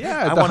 And say,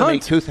 I want to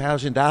make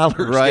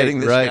 $2,000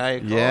 getting this guy a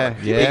car. Yeah.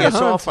 He gets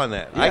off on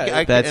that.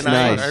 Yeah, that's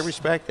nice. I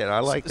respect that. I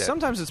like that.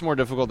 Sometimes it's more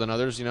difficult than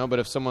others, but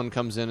if someone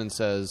comes in and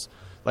says,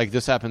 like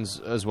this happens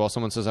as well,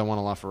 someone says, I want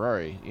a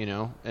LaFerrari,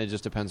 it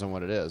just depends on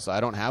what it is.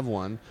 I don't have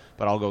one,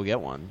 but I'll go get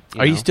one.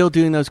 Are you still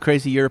doing those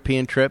crazy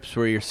European trips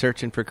where you're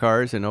searching for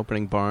cars and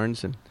opening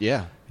barns?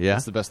 Yeah.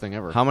 That's the best thing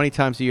ever. How many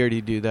times a year do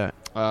you do that?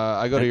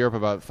 I go to Europe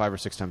about 5 or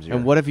 6 times a year.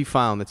 And what have you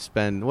found that's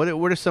been? What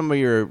are some of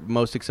your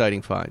most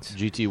exciting finds?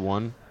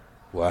 GT1.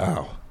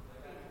 Wow.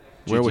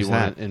 Where was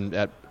that?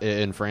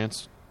 In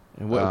France.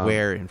 And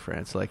where in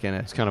France? Like in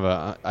it's kind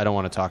of I don't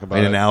want to talk about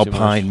in it an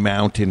alpine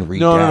mountain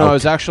redoubt. No. It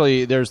was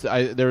actually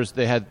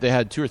they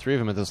had 2 or 3 of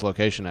them at this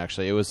location.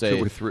 Actually, it was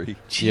 2 or 3.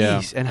 Jeez.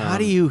 Yeah. And how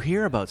do you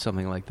hear about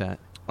something like that?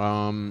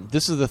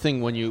 This is the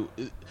thing, when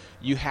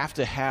you have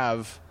to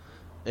have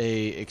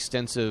a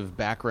extensive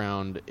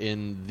background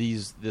in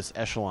this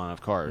echelon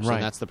of cars, right.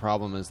 And that's the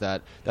problem.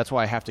 That's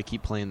why I have to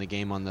keep playing the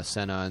game on the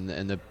Senna and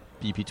the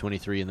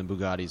BP23 and the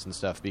Bugattis and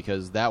stuff,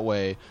 because that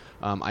way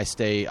I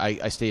stay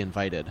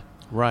invited.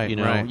 Right.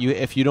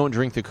 If you don't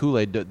drink the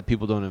Kool-Aid,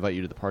 people don't invite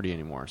you to the party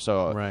anymore.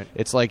 So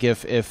it's like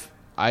if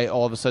I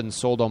all of a sudden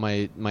sold all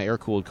my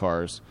air-cooled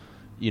cars,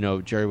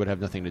 Jerry would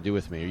have nothing to do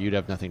with me, or you'd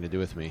have nothing to do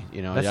with me.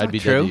 I'd be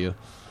dead to you.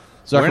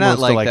 We're not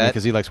like that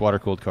because he likes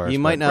water-cooled cars. He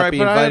might not be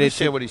but invited. I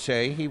understand what he's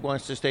saying. He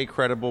wants to stay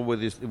credible with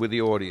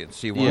the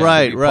audience. He wants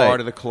to be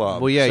part of the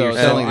club. Well, yeah, you're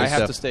selling this I have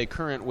stuff. to stay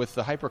current with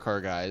the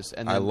hypercar guys.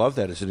 And I love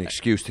that as an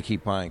excuse to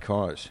keep buying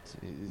cars.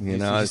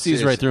 He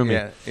sees right through me.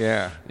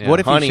 Yeah.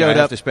 What if Honey, you showed I up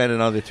have to spend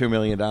another $2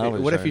 million?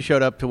 What if you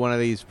showed up to one of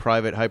these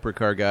private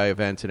hypercar guy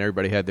events and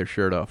everybody had their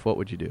shirt off? What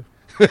would you do?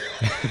 Are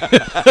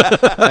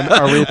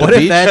we at the what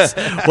beach? If that's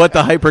what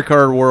the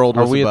hypercar world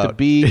was Are we about? at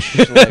the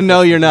beach?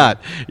 No, you're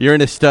not. You're in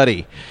a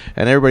study,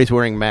 and everybody's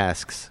wearing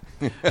masks.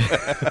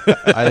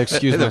 I'd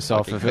excuse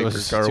myself if it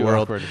was too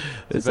awkward.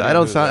 I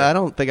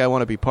don't think I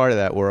want to be part of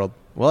that world.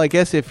 Well, I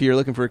guess if you're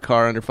looking for a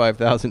car under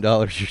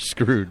 $5,000, you're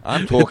screwed.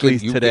 I'm talking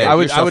today. I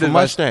would a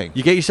Mustang.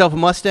 You get yourself a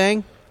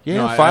Mustang? Yeah,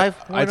 no, 5.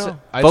 I'd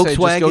Volkswagen.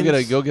 say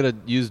just go get a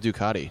used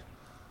Ducati.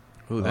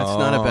 Ooh, that's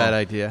not a bad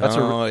idea.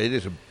 It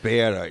is a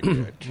bad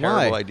idea.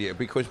 Terrible idea.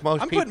 Because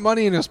most I'm people... putting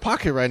money in his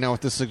pocket right now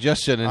with this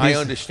suggestion. And I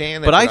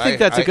understand that. But I think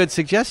that's a good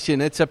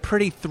suggestion. It's a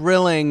pretty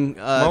thrilling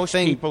most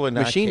thing. People are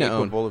not machine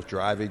capable of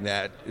driving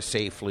that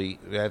safely.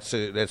 That's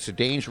a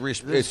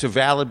dangerous... It's a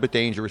valid but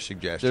dangerous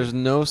suggestion. There's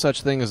no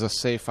such thing as a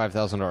safe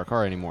 $5,000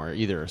 car anymore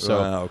either.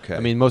 So, okay. I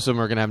mean, most of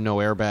them are going to have no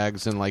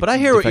airbags and But I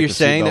hear what you're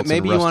saying, that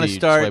maybe you want to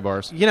start...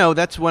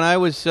 that's when I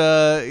was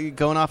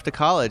going off to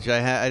college.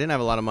 I didn't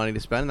have a lot of money to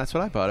spend, and that's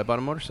what I bought. I bought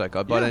a motorcycle.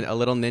 I bought a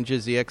little Ninja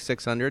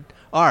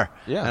ZX600R,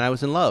 and I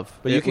was in love.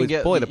 But the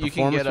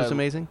performance was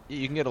amazing.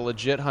 You can get a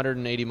legit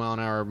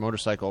 180-mile-an-hour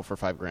motorcycle for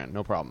 $5,000,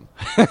 no problem.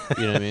 You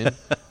know what I mean?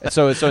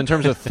 So in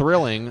terms of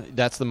thrilling,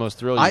 that's the most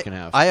thrill you can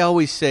have. I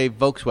always say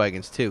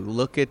Volkswagens too.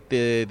 Look at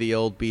the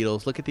old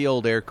Beetles. Look at the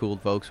old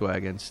air-cooled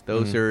Volkswagens.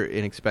 Those are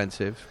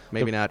inexpensive,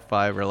 maybe not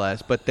 5 or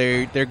less, but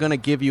they're going to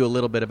give you a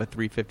little bit of a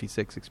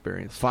 356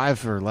 experience.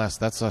 5 or less.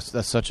 That's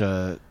such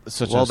a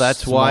well.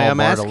 That's why I'm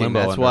asking.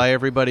 That's why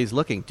everybody's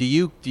looking. Do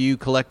you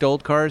collect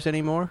old cars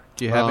anymore?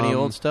 Do you have any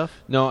old stuff?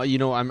 No,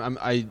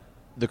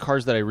 the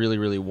cars that I really,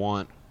 really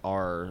want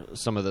are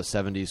some of the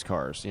 70s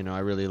cars. I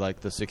really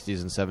like the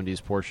 60s and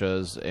 70s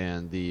Porsches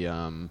and the...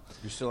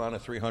 You're still on a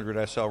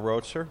 300 SL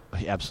Roadster?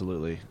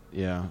 Absolutely,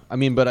 yeah. I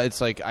mean, but it's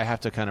like I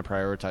have to kind of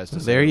prioritize.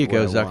 There you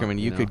go, Zuckerman.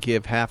 You could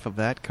give half of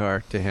that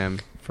car to him.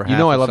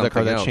 I love that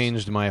car. That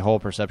changed my whole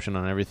perception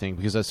on everything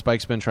because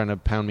Spike's been trying to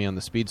pound me on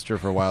the Speedster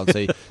for a while and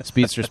say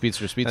Speedster,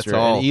 Speedster, Speedster.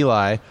 And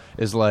Eli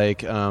is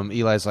like,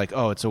 Eli's like,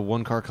 oh, it's a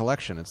one-car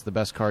collection. It's the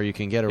best car you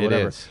can get or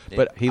whatever. Is.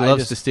 But he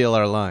loves to steal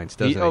our lines,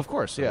 doesn't he? Oh, of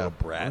course, yeah.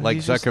 Like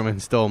Zuckerman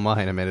stole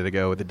mine a minute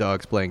ago with the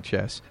dogs playing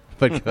chess.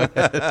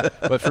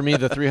 But for me,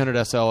 the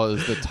 300 SL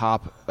is the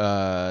top.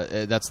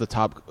 That's the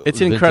top.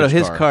 It's incredible.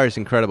 His car is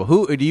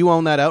incredible. Do you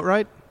own that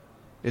outright?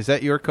 Is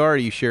that your car, or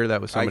do you share that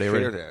with somebody? I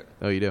share that.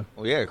 Oh, you do?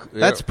 Well, yeah.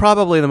 That's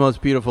probably the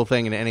most beautiful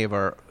thing in any of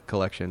our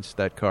collections,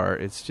 that car.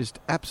 It's just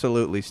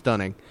absolutely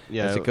stunning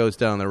as it goes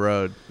down the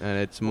road, and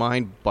it's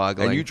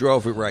mind-boggling. And you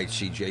drove it right,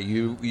 CJ.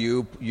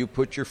 You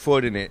put your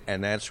foot in it,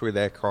 and that's where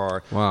that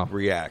car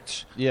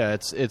reacts. Yeah,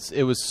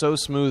 it was so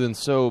smooth and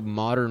so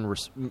modern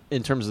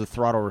in terms of the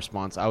throttle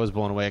response. I was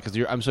blown away because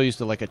I'm so used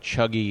to like a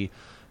chuggy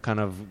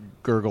kind of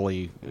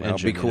gurgly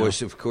engine.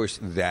 Because, of course,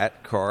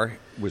 that car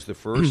was the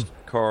first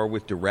car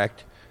with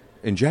direct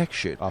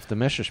injection. Off the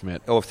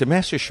Messerschmitt.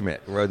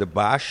 Or the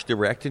Bosch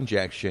direct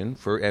injection,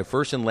 for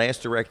first and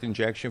last direct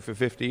injection for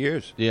 50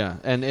 years. Yeah,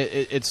 and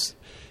it's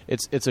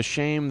a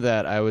shame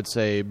that I would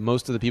say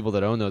most of the people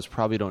that own those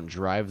probably don't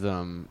drive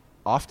them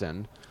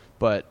often,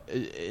 but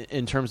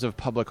in terms of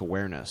public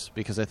awareness,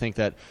 because I think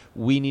that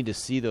we need to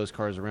see those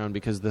cars around,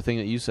 because the thing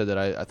that you said that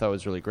I thought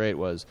was really great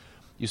was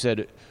you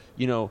said,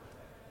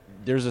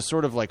 there's a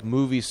sort of like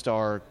movie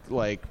star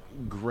like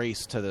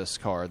grace to this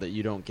car that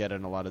you don't get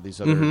in a lot of these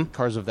other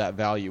cars of that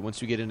value.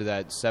 Once you get into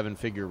that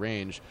 7-figure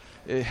range,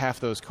 half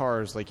those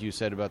cars, like you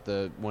said about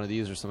one of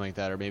these or something like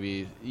that, or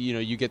maybe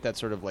you get that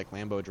sort of like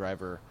Lambo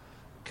driver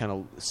kind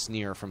of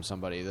sneer from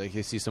somebody. Like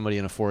they see somebody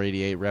in a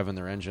 488 revving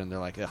their engine, they're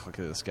like, "Ugh, look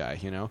at this guy,"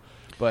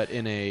 But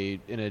in a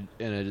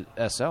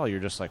SL, you're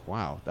just like,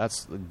 "Wow,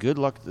 that's good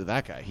luck to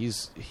that guy.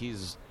 He's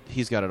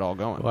got it all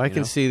going." Well, I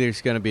can see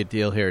there's going to be a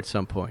deal here at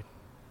some point.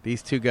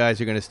 These two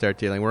guys are going to start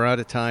dealing. We're out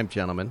of time,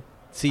 gentlemen.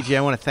 CJ,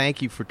 I want to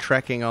thank you for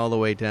trekking all the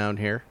way down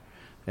here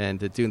and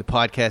doing the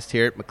podcast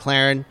here at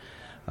McLaren,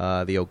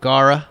 the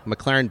O'Gara.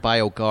 McLaren by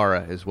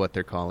O'Gara is what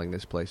they're calling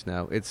this place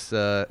now. It's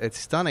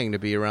stunning to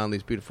be around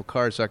these beautiful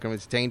cars, Zuckerman.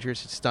 It's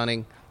dangerous. It's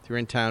stunning. If you're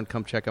in town,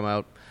 come check them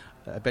out.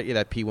 I bet you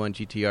that P1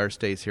 GTR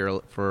stays here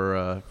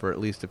for at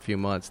least a few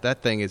months.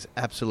 That thing is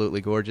absolutely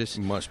gorgeous.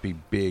 Must be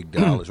big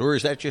dollars. Or or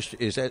did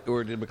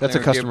McLaren That's a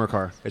customer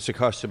car. It's a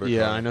customer car.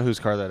 Yeah, I know whose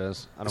car that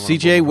is.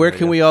 CJ, where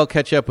can we all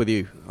catch up with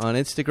you? On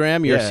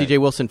Instagram? You're CJ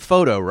Wilson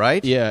Photo,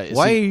 right? Yeah.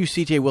 Why are you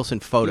CJ Wilson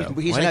Photo?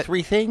 He's like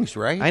three things,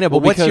 right? I know,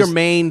 but what's your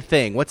main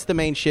thing? What's the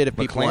main shit if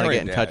people want to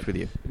get in touch with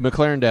you?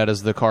 McLaren Dad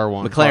is the car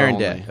one. McLaren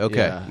Dad. Okay.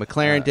 Yeah.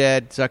 McLaren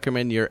Dad,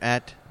 Zuckerman, you're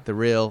at the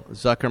real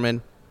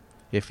Zuckerman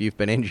if you've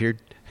been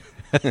injured.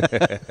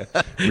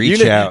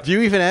 Reach out. Do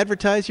you even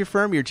advertise your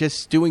firm? You're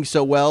just doing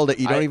so well that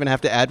you don't even have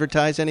to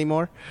advertise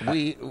anymore?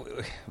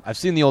 I've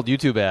seen the old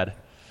YouTube ad.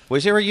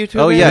 Was there a YouTube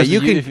ad? Oh, yeah.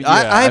 You can.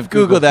 I've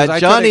Googled that.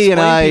 Johnny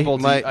and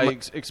I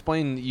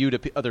explain you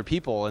to other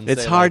people. And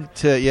it's hard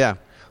to,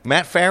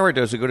 Matt Farah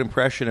does a good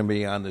impression of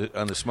me on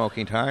the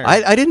smoking tire.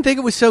 I didn't think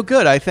it was so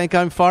good. I think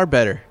I'm far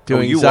better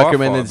doing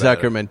Zuckerman than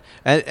Zuckerman.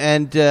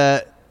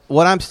 And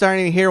what I'm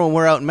starting to hear when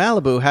we're out in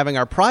Malibu having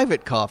our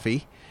private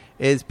coffee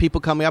is people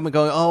coming up and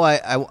going, "Oh,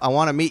 I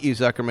want to meet you,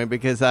 Zuckerman,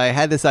 because I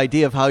had this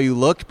idea of how you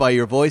looked by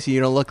your voice, and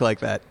you don't look like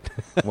that."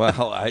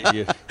 Well,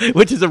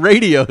 which is a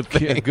radio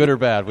thing, good or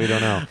bad, we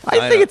don't know.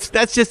 I think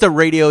that's just a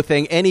radio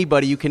thing.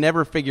 Anybody, you can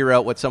never figure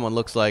out what someone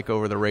looks like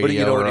over the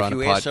radio or on a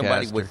podcast. If you ask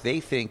somebody what they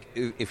think,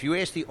 if you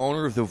ask the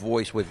owner of the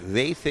voice what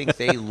they think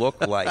they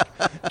look like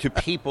to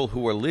people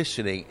who are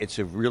listening, it's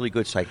a really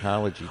good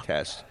psychology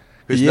test.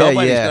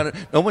 Because Yeah,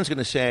 no one's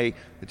gonna say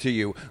to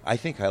you, I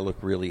think I look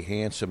really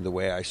handsome the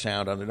way I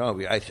sound on the no.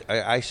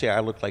 I say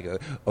I look like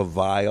a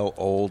vile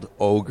old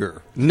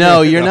ogre.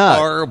 No, you're not.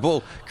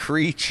 Horrible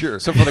creature.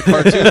 So for the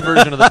cartoon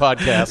version of the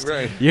podcast,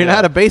 Right. You're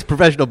not a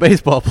professional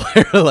baseball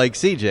player like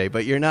CJ,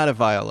 but you're not a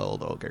vile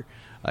old ogre.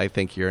 I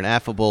think you're an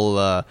affable.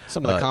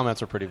 some of the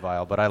comments are pretty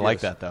vile, but I like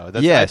that though.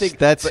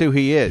 That's who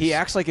he is. He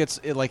acts like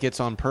it's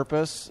on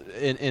purpose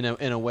in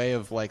a way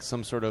of like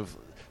some sort of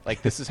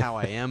like this is how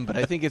I am. But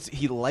I think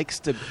he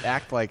likes to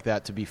act like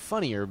that to be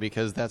funnier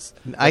because that's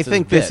I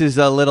think this is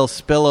a little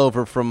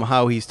spillover from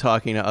how he's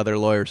talking to other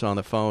lawyers on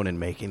the phone and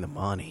making the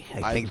money.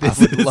 I think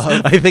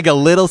a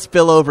little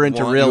spillover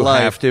into real life.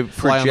 You have to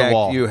fly on the project.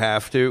 wall. You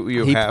have to.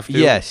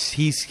 Yes,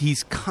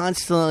 he's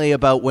constantly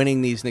about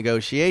winning these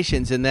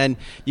negotiations, and then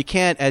you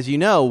can't, as you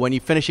know, when you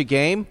finish a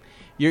game,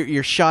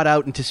 you're shot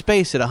out into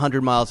space at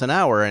 100 miles an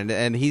hour,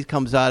 and he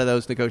comes out of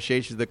those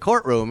negotiations, the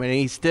courtroom, and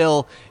he's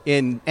still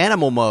in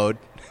animal mode.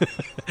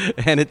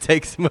 And it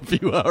takes him a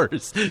few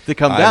hours to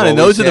come down, and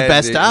those are the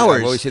best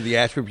hours. I've always said the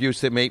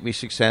attributes that make me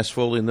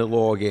successful in the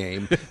law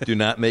game do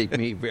not make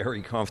me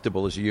very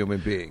comfortable as a human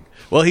being.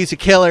 Well, he's a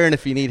killer, and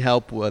if you need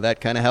help, that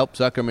kind of help,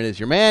 Zuckerman is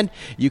your man.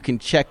 You can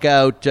check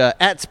out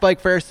at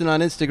Spike Ferriston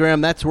on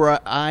Instagram. That's where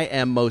I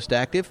am most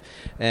active.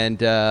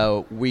 And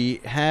we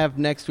have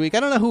next week, I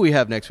don't know who we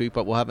have next week,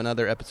 but we'll have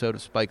another episode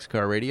of Spike's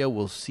Car Radio.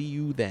 We'll see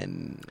you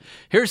then.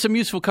 Here's some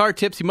useful car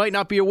tips you might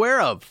not be aware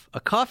of. A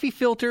coffee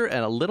filter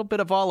and a little bit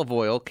of olive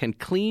oil can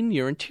clean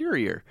your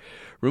interior.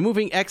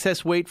 Removing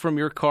excess weight from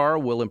your car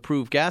will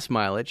improve gas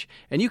mileage,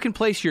 and you can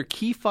place your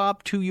key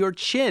fob to your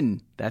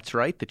chin. That's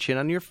right, the chin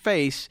on your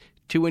face,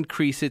 to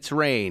increase its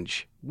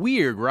range.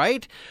 Weird,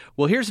 right?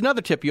 Well, here's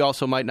another tip you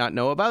also might not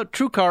know about.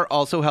 TrueCar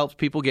also helps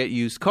people get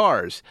used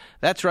cars.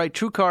 That's right,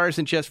 TrueCar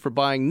isn't just for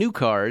buying new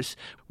cars.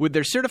 With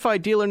their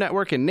certified dealer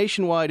network and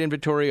nationwide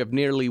inventory of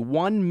nearly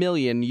 1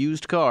 million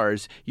used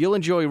cars, you'll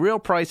enjoy real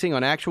pricing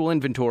on actual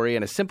inventory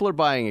and a simpler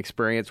buying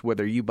experience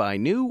whether you buy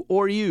new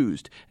or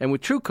used. And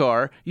with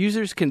TrueCar,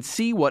 users can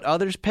see what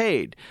others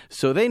paid,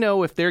 so they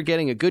know if they're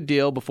getting a good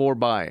deal before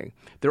buying.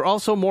 They're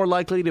also more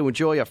likely to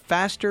enjoy a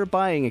faster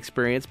buying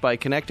experience by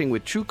connecting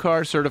with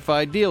TrueCar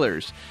certified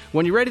dealers.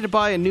 When you're ready to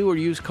buy a new or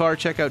used car,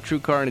 check out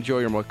TrueCar and enjoy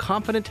your more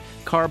confident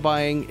car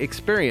buying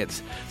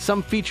experience.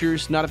 Some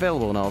features not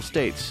available in all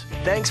states.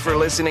 Thanks for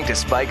listening to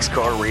Spike's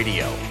Car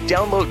Radio.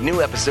 Download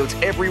new episodes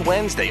every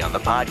Wednesday on the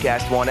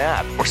Podcast One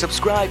app or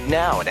subscribe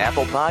now at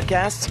Apple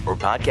Podcasts or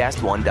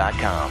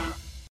PodcastOne.com.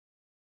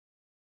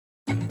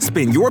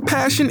 Spin your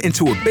passion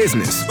into a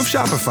business with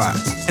Shopify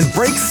and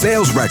break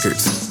sales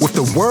records with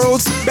the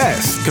world's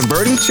best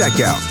converting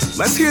checkout.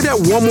 Let's hear that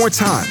one more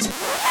time.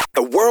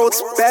 The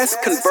world's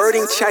best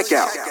converting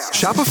checkout.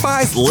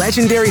 Shopify's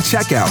legendary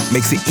checkout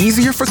makes it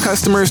easier for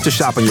customers to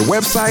shop on your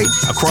website,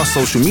 across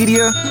social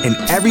media, and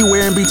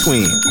everywhere in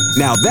between.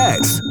 Now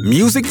that's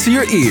music to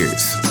your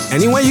ears.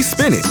 Any way you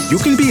spin it, you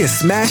can be a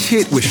smash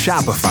hit with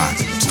Shopify.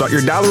 Start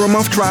your $1 a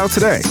month trial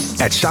today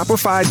at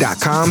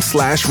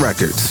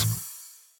shopify.com/records.